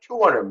 100 to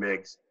 200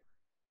 mgs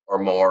or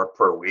more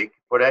per week,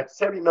 but at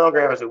 70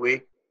 milligrams a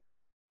week,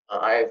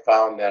 I have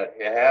found that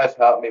it has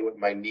helped me with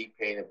my knee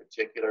pain in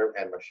particular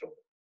and my shoulder.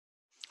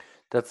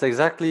 That's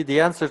exactly the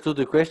answer to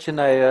the question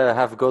I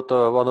have got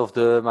one of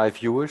my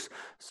viewers.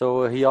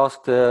 So he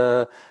asked,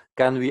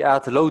 can we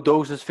add low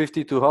doses,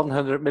 50 to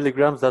 100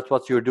 milligrams? That's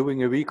what you're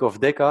doing a week of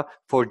Deca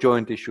for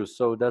joint issues.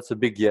 So that's a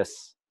big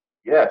yes.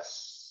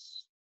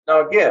 Yes.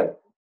 Now, again,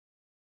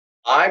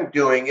 I'm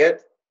doing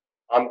it.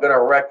 I'm going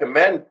to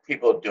recommend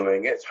people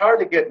doing it. It's hard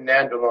to get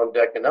Nandrolone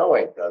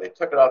Decanoate, though. They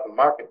took it off the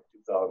market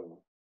in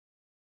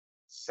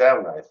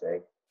 2007, I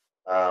think.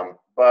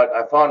 But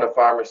I found a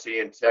pharmacy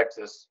in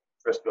Texas,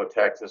 Frisco,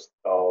 Texas,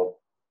 called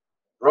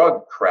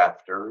Drug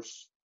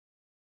Crafters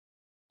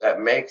that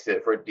makes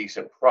it for a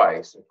decent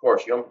price. Of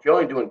course, if you're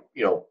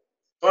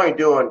only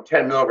doing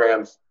 10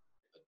 milligrams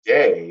a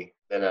day,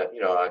 then a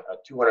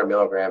 200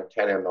 milligram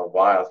 10 ml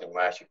vial can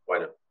last you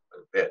quite a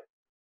bit.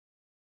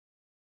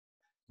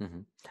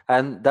 Mm-hmm.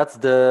 And that's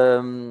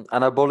the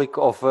anabolic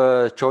of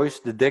choice,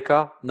 the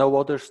Deca, no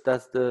others.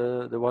 That's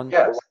the one.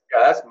 Yes,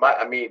 yeah, that's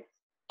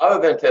other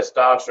than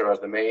testosterone as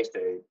the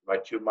mainstay,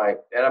 my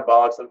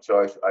anabolics of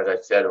choice, as I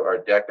said, are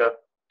Deca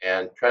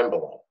and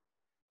Trenbolone.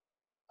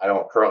 I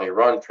don't currently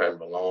run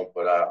Trenbolone,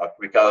 but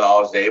because I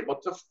was able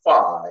to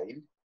find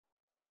a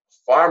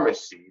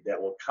pharmacy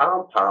that will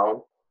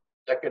compound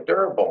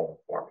Deca-Durabolone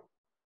for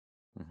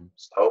me. Mm-hmm.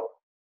 So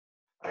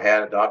I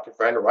had a doctor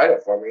friend write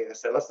it for me. I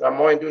said, listen,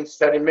 I'm only doing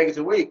 70 mgs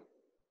a week.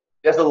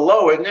 That's a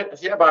low, isn't it? I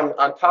said, yeah, but I'm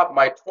on top of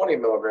my 20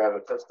 milligrams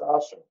of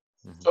testosterone.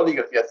 Mm-hmm. So you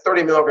get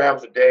 30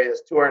 milligrams a day.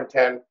 That's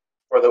 210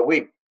 for the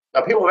week.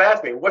 Now, people have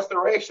asked me, what's the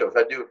ratio? If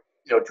I do,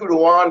 2 to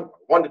 1,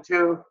 1 to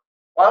 2.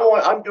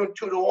 Well, I'm doing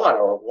 2 to 1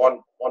 or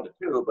 1 to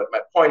 2. But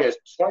my point is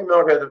 20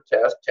 milligrams of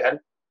test, 10.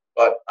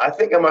 But I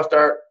think I'm going to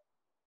start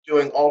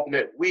doing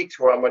alternate weeks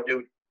where I'm going to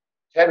do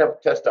 10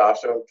 of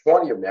testosterone,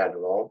 20 of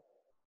Nandrolone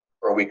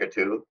for a week or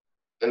two,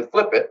 then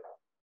flip it,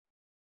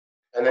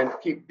 and then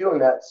keep doing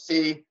that.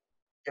 See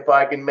if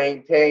I can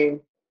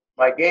maintain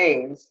my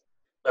gains,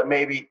 but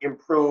maybe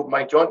improve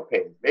my joint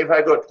pain. Maybe if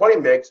I go to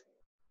 20 mgs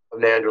of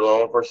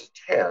Nandrolone versus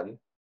 10,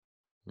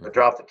 I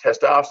drop the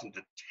testosterone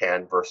to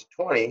 10 versus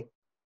 20,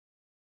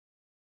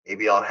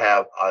 maybe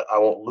I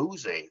won't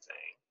lose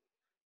anything,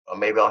 or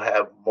maybe I'll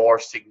have more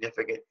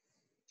significant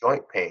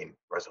joint pain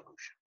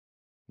resolution.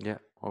 Yeah,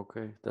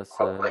 okay. That's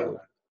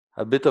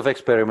a bit of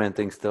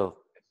experimenting still.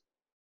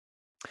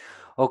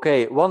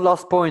 Okay, one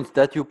last point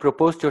that you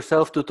proposed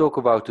yourself to talk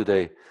about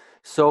today.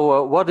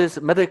 So, what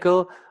is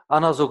medical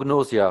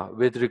anosognosia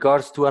with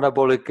regards to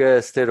anabolic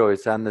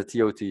steroids and the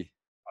TOT?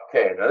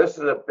 Okay, now this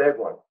is a big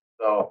one.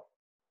 So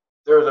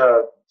there's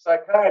a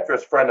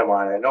psychiatrist friend of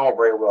mine, I know him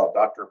very well,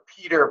 Dr.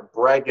 Peter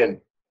Bregan.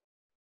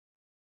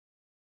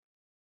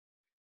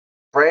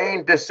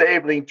 Brain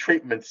disabling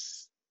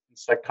treatments in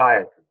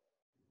psychiatry.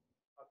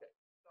 Okay,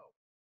 so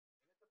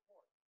it's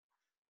important.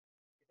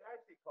 It's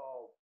actually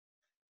called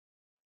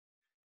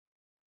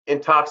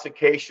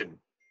intoxication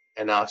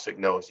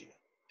anosognosia.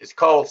 It's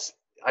called,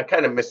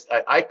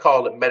 I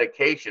call it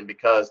medication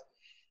because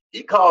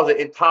he calls it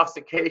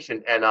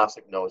intoxication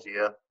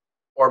anosognosia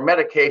or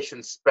medication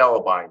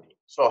spellbinding.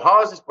 So how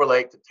does this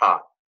relate to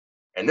TOT?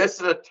 And this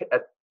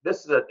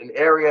is an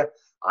area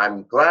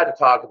I'm glad to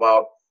talk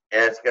about,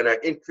 and it's going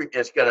to increase.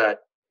 It's going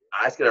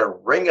to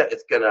ring it.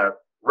 It's going to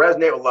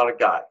resonate with a lot of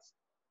guys.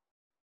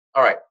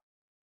 All right.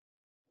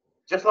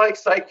 Just like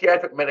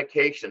psychiatric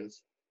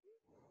medications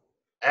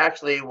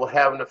actually will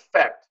have an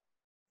effect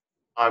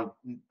on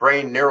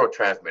brain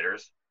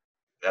neurotransmitters.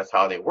 That's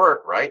how they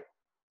work, right?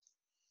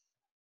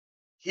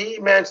 He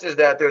mentions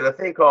that there's a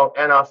thing called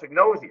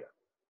anosognosia,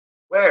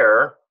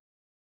 where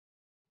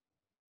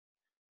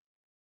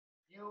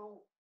your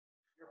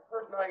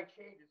personality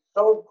changes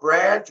so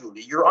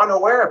gradually, you're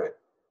unaware of it.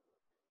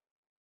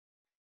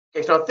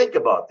 Okay, so think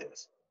about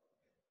this.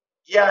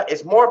 Yeah,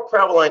 it's more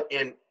prevalent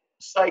in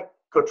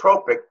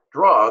psychotropic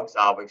drugs,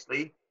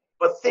 obviously,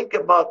 but think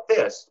about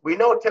this. We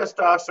know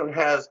testosterone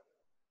has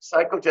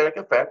psychogenic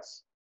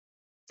effects,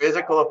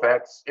 physical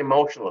effects,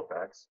 emotional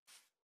effects.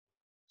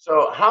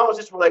 So how does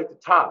this relate to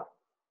TOT?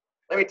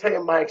 Let me tell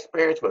you my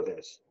experience with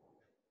this.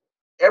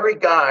 Every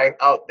guy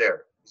out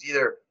there is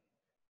either,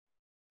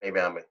 maybe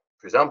I'm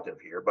presumptive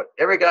here, but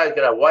every guy's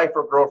got a wife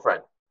or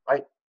girlfriend,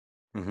 right?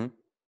 Mm-hmm.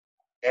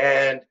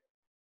 And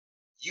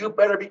you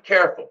better be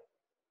careful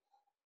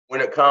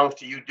when it comes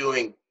to you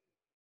doing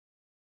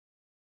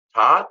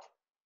TOT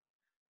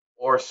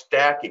or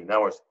stacking. In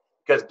other words,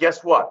 because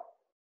guess what?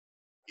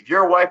 If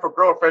your wife or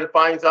girlfriend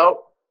finds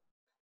out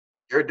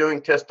you're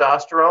doing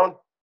testosterone,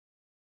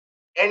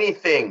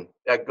 anything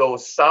that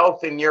goes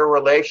south in your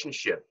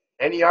relationship,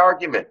 any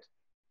argument,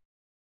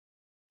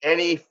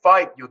 any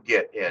fight you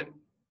get in,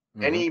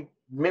 any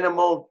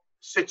minimal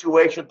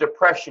situation,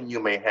 depression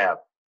you may have,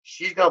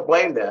 she's going to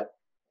blame that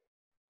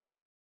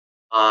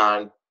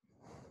on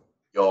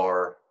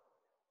your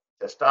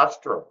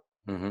testosterone.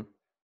 Mm-hmm.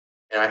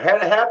 And I had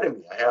it happen to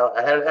me.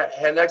 I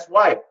had an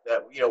ex-wife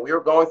that, we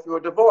were going through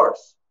a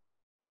divorce.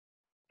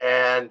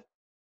 And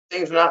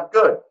things are not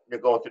good. You're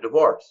going through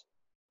divorce.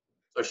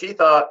 So she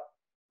thought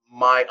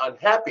my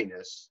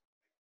unhappiness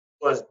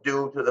was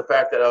due to the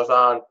fact that I was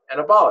on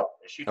anabolic.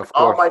 She took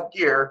all my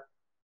gear and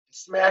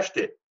smashed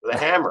it with a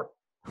hammer.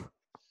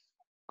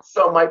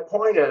 So my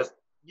point is,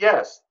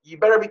 yes, you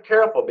better be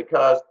careful,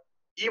 because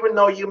even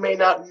though you may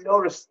not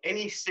notice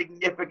any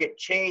significant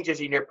changes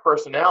in your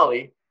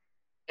personality,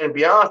 and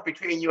be honest,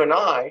 between you and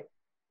I,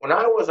 when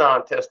I was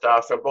on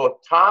testosterone,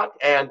 both TOT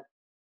and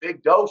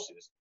big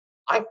doses,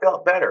 I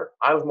felt better.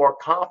 I was more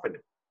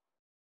confident.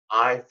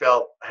 I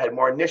had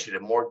more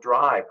initiative, more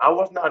drive. I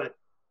was not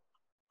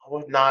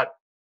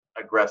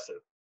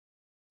aggressive.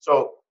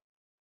 So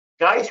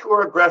guys who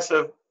are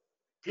aggressive,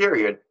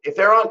 period, if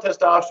they're on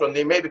testosterone,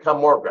 they may become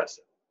more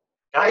aggressive.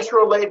 Guys who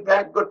are laid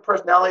back, good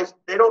personalities,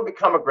 they don't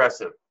become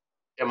aggressive,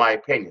 in my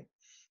opinion.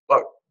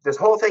 But this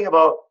whole thing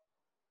about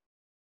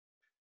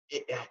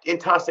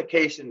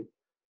intoxication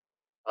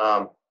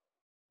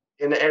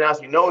in the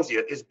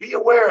anosognosia is, be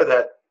aware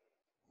that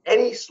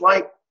any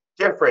slight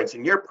difference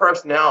in your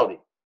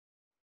personality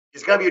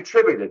is going to be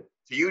attributed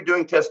to you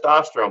doing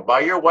testosterone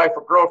by your wife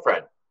or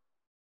girlfriend.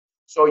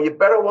 So you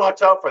better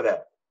watch out for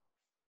that,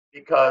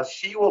 because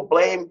she will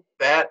blame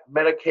that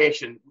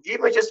medication,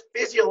 even just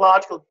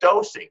physiological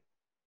dosing.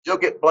 You'll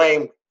get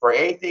blamed for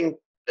anything,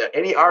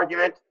 any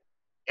argument,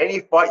 any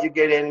fight you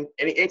get in,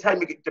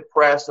 anytime you get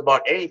depressed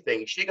about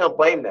anything, she's going to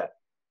blame that.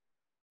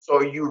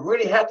 So you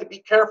really have to be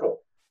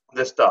careful with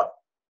this stuff,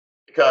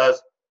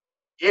 because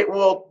it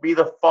will be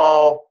the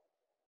fall.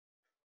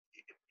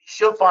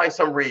 She'll find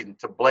some reason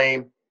to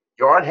blame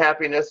your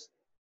unhappiness,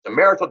 the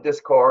marital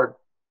discord,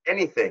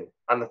 anything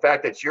on the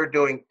fact that you're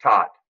doing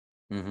TOT.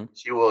 Mm-hmm.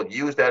 She will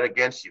use that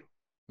against you.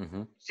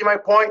 Mm-hmm. See my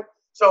point?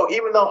 So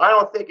even though I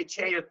don't think it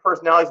changes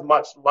personalities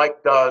much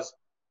like does,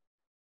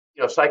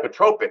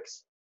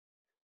 psychotropics,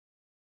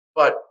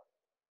 but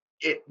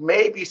it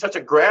may be such a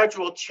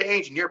gradual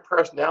change in your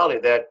personality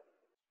that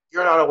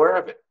you're not aware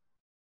of it.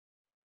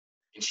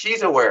 And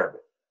she's aware of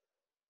it.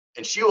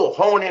 And she will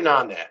hone in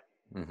on that.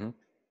 Mm-hmm.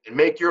 And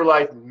make your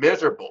life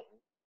miserable.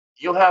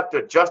 You'll have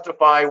to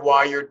justify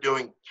why you're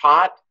doing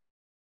TOT,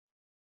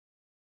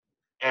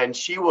 and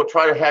she will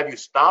try to have you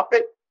stop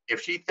it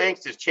if she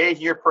thinks it's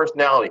changing your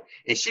personality.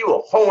 And she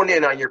will hone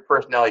in on your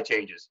personality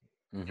changes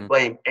and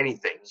blame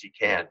anything she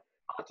can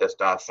on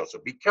testosterone. So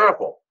be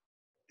careful.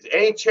 If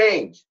there's any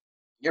change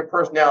in your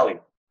personality,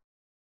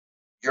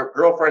 your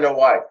girlfriend or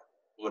wife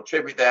will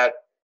attribute that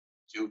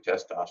to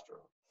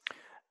testosterone.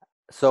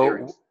 So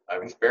Serious.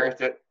 I've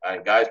experienced it,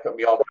 and guys put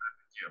me all the time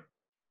in the gym.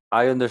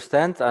 I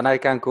understand and I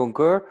can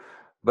concur,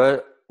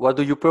 but what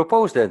do you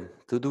propose then?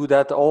 To do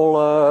that all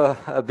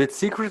a bit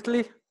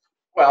secretly?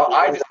 Well,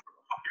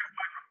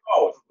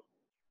 propose.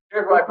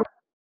 Here's what I,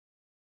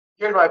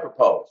 here's what I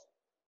propose.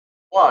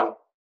 One,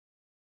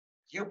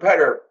 you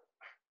better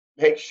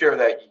make sure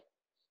that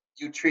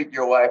you treat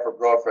your wife or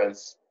girlfriend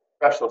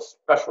special.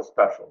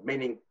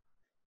 Meaning,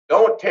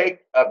 don't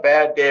take a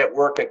bad day at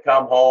work and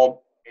come home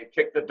and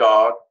kick the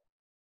dog.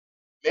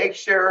 Make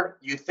sure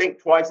you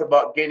think twice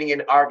about getting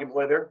in an argument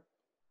with her,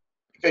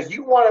 because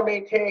you want to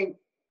maintain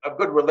a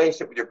good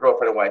relationship with your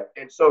girlfriend and wife.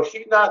 And so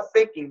she's not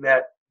thinking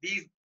that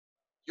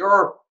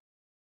your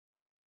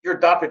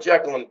Dr.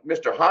 Jekyll and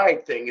Mr.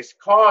 Hyde thing is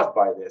caused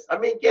by this. I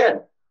mean,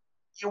 again,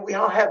 we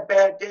all have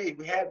bad days.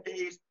 We have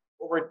days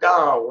where we're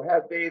down. We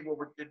have days where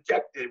we're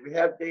dejected. We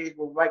have days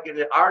where we might get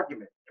in an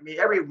argument. I mean,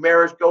 every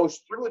marriage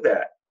goes through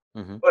that.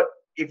 Mm-hmm. But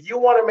if you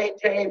want to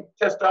maintain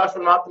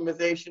testosterone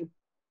optimization,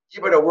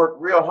 you better work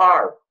real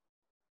hard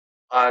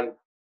on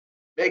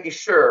making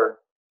sure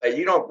that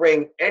you don't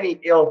bring any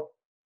ill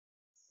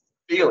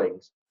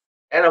feelings,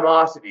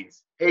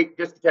 animosities, hate,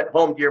 discontent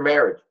home to your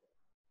marriage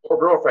or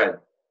girlfriend.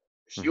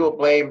 She will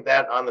blame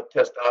that on the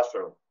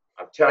testosterone.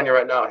 I'm telling you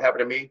right now, it happened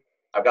to me.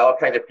 I've got all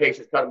kinds of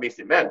patients come to me and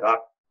say, man,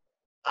 doc,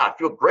 I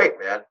feel great,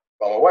 man.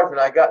 Well, my wife and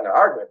I got in an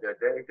argument the other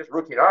day, just a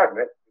routine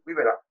argument.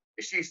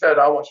 She said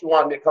she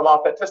wanted me to come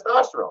off that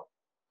testosterone.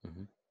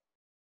 Mm-hmm.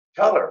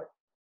 Tell her.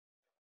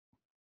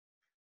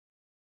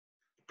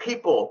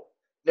 People,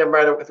 no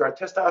matter if they're on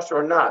testosterone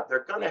or not,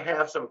 they're going to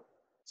have some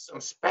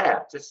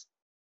spats. It's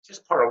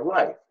just part of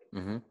life.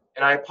 Mm-hmm.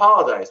 And I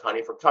apologize,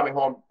 honey, for coming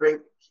home,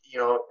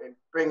 and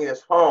bringing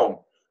this home.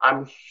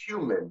 I'm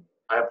human.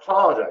 I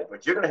apologize,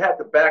 but you're going to have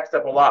to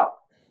backstep a lot.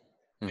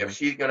 Mm-hmm. If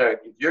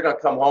you're going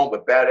to come home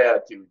with bad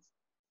attitudes.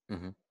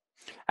 Mm-hmm.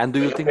 And do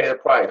you think pay the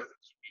price?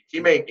 She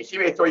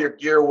may throw your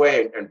gear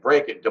away and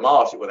break it,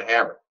 demolish it with a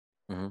hammer.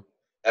 Mm-hmm.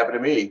 Happened to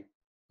me.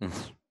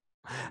 Mm-hmm.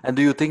 And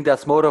do you think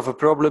that's more of a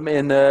problem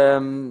in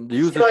the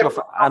usage of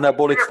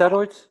anabolic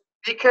steroids?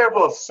 Be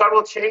careful of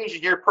subtle changes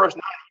in your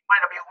personality you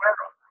might not be aware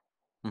of.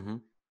 Mm-hmm.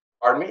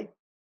 Pardon me?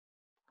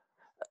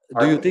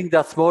 Do you think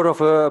that's more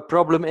of a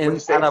problem in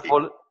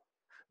anabolic?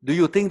 Do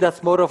you think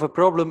that's more of a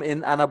problem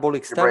in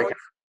anabolic steroids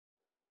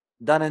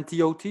than in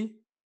TOT?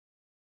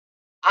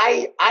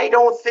 I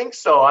don't think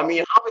so. I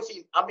mean,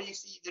 obviously, you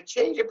see, the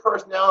change in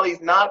personality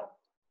is not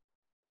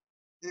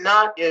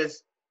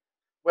as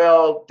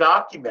well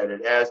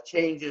documented as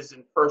changes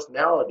in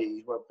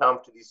personalities when it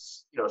comes to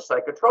these,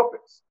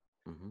 psychotropics,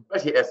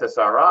 especially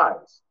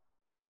SSRIs,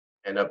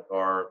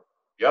 or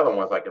the other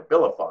ones like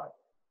Abilify.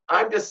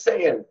 I'm just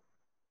saying,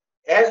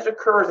 as it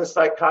occurs in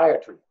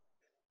psychiatry,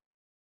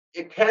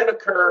 it can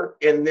occur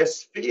in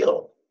this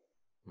field.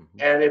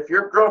 And if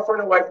your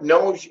girlfriend and wife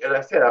knows, and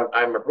I said,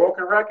 I'm a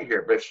broken record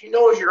here, but if she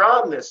knows you're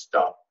on this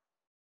stuff,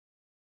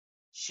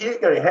 she's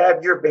going to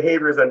have your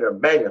behaviors under a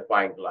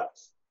magnifying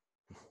glass.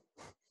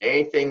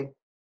 Anything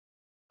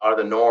out of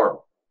the norm,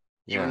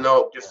 even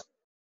though just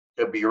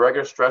could be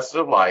regular stresses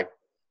of life,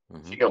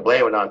 she's going to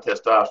blame it on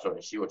testosterone.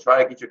 And she will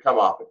try to get you to come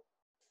off it.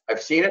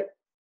 I've seen it.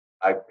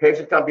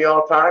 Patients come to me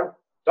all the time.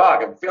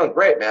 Doc, I'm feeling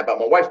great, man, but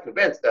my wife's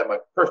convinced that my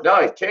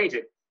personality is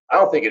changing. I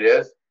don't think it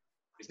is.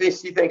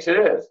 She thinks it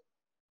is.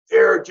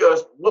 They're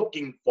just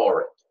looking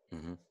for it.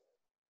 Mm-hmm.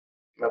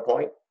 My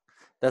point?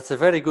 That's a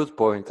very good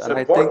point. It's an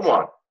important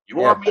one. You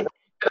want me to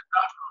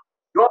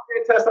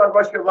test on the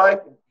rest of your life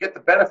and get the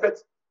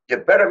benefits? You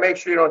better make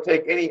sure you don't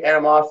take any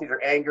animosity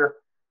or anger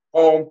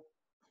home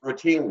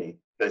routinely,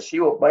 because she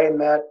will blame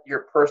that your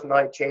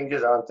personality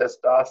changes on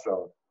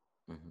testosterone.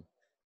 Mm-hmm.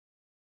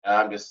 And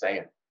I'm just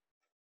saying,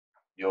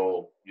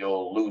 you'll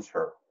lose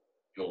her.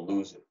 You'll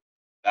lose it.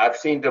 I've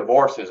seen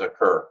divorces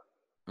occur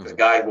because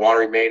guys want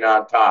to remain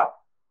on top.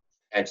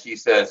 And she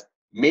says,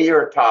 me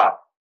or Todd?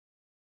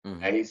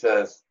 And he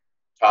says,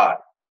 Todd.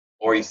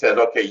 Or he says,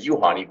 okay, you,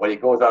 honey. But he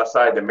goes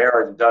outside the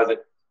marriage and does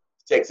it.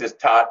 He takes his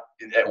Todd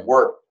at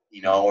work,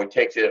 or he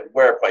takes it at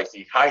workplace.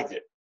 He hides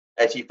it.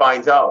 And she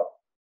finds out.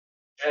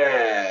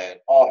 And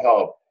all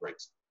hell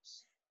breaks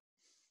loose.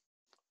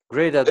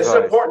 Great advice. This is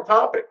an important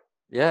topic.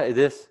 Yeah, it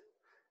is.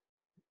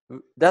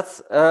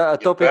 That's a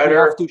topic we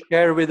have to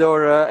share with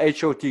our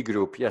HOT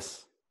group.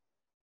 Yes.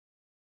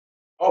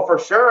 Oh, for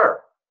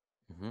sure.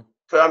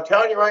 So I'm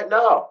telling you right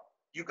now,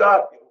 you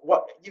got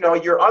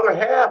your other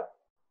half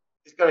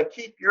is going to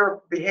keep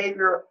your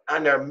behavior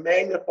under a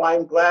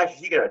magnifying glass.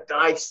 She's going to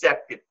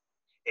dissect it.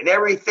 And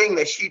everything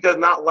that she does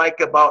not like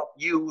about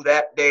you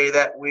that day,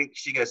 that week,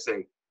 she's going to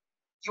say,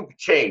 you've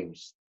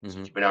changed since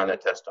you've been on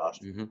that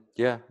testosterone.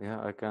 Yeah,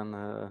 I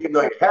can. Even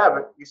though you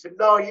haven't, you said,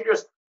 no, you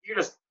just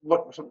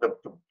look for something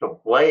to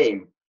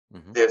blame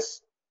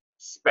this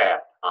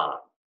spat on.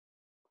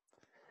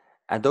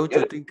 And don't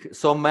you think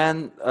some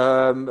men,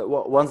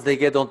 once they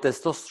get on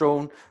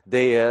testosterone,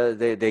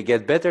 they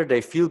get better,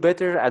 they feel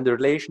better, and the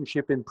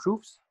relationship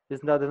improves?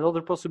 Isn't that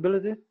another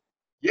possibility?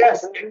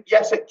 Yes,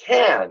 it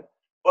can.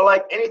 But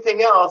like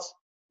anything else,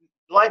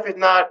 life is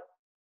not,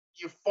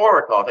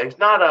 euphoric all day. It's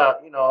not a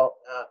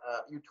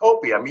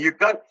utopia. I mean, you're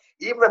gonna,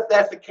 even if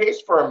that's the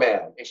case for a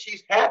man and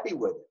she's happy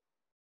with it,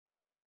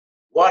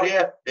 what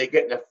if they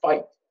get in a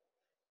fight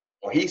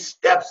or he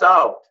steps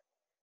out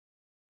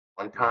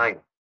one time?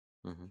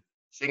 Mm-hmm.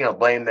 She's gonna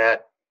blame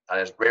that on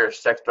his greater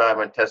sex drive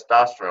and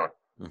testosterone,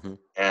 Mm-hmm.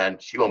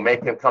 and she will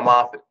make him come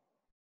off it.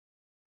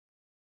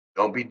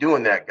 Don't be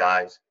doing that,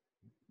 guys.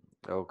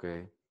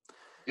 Okay.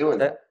 Doing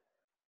that.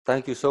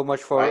 Thank you so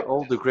much for Right?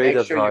 all the Just great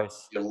make sure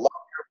advice. you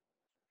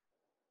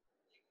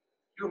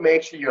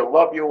make sure you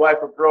love your wife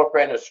or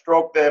girlfriend and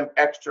stroke them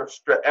extra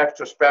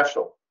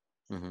special.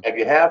 Mm-hmm. If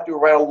you have to,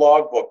 write a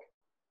logbook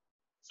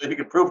so you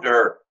can prove to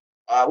her,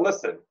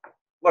 listen,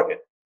 look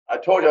it, I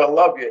told you I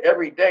love you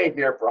every day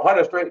here for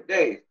 100 straight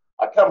days.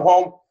 I come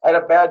home, I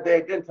had a bad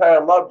day, didn't tell you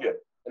I loved you.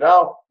 And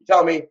now you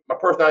tell me my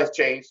personality's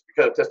changed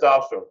because of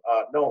testosterone.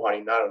 No,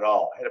 honey, not at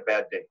all. I had a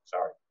bad day.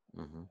 Sorry.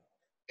 Mm-hmm.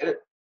 Get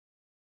it?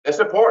 It's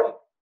important.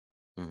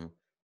 Mm-hmm.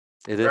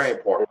 It Very is.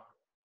 important.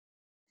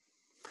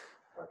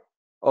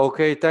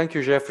 Okay, thank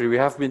you, Jeffrey. We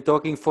have been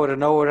talking for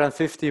 1 hour and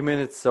 50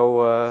 minutes,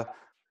 so a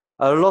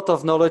lot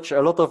of knowledge,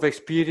 a lot of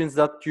experience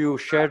that you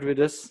shared with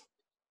us.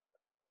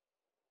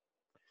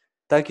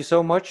 Thank you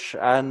so much.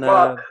 And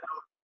well,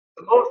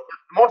 the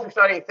most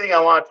exciting thing I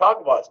want to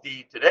talk about,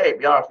 Steve, today, to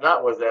be honest,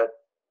 not was that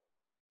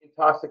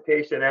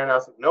intoxication and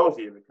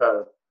anosognosia,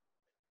 because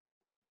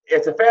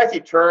it's a fancy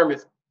term.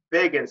 It's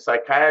big in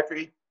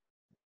psychiatry,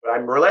 but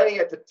I'm relating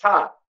it to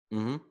top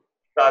mm-hmm.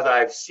 because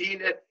I've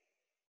seen it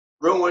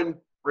ruin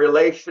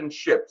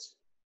relationships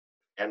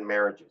and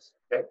marriages.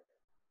 Okay,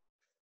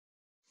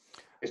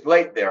 it's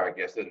late there, I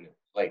guess, isn't it?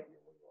 Late.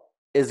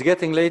 It's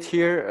getting late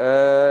here.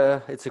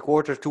 It's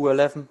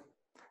 11:45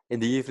 in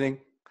the evening.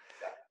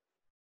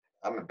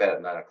 I'm in bed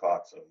at 9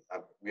 o'clock, so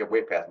we're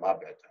way past my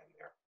bedtime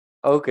there.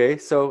 Okay,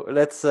 so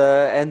let's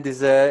end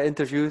this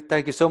interview.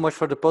 Thank you so much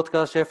for the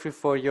podcast, Jeffrey,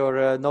 for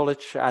your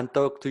knowledge, and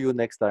talk to you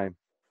next time.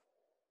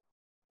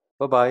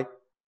 Bye-bye.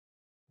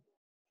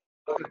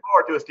 Looking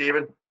forward to it,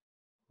 Stephen.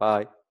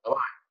 Bye.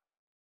 Bye-bye.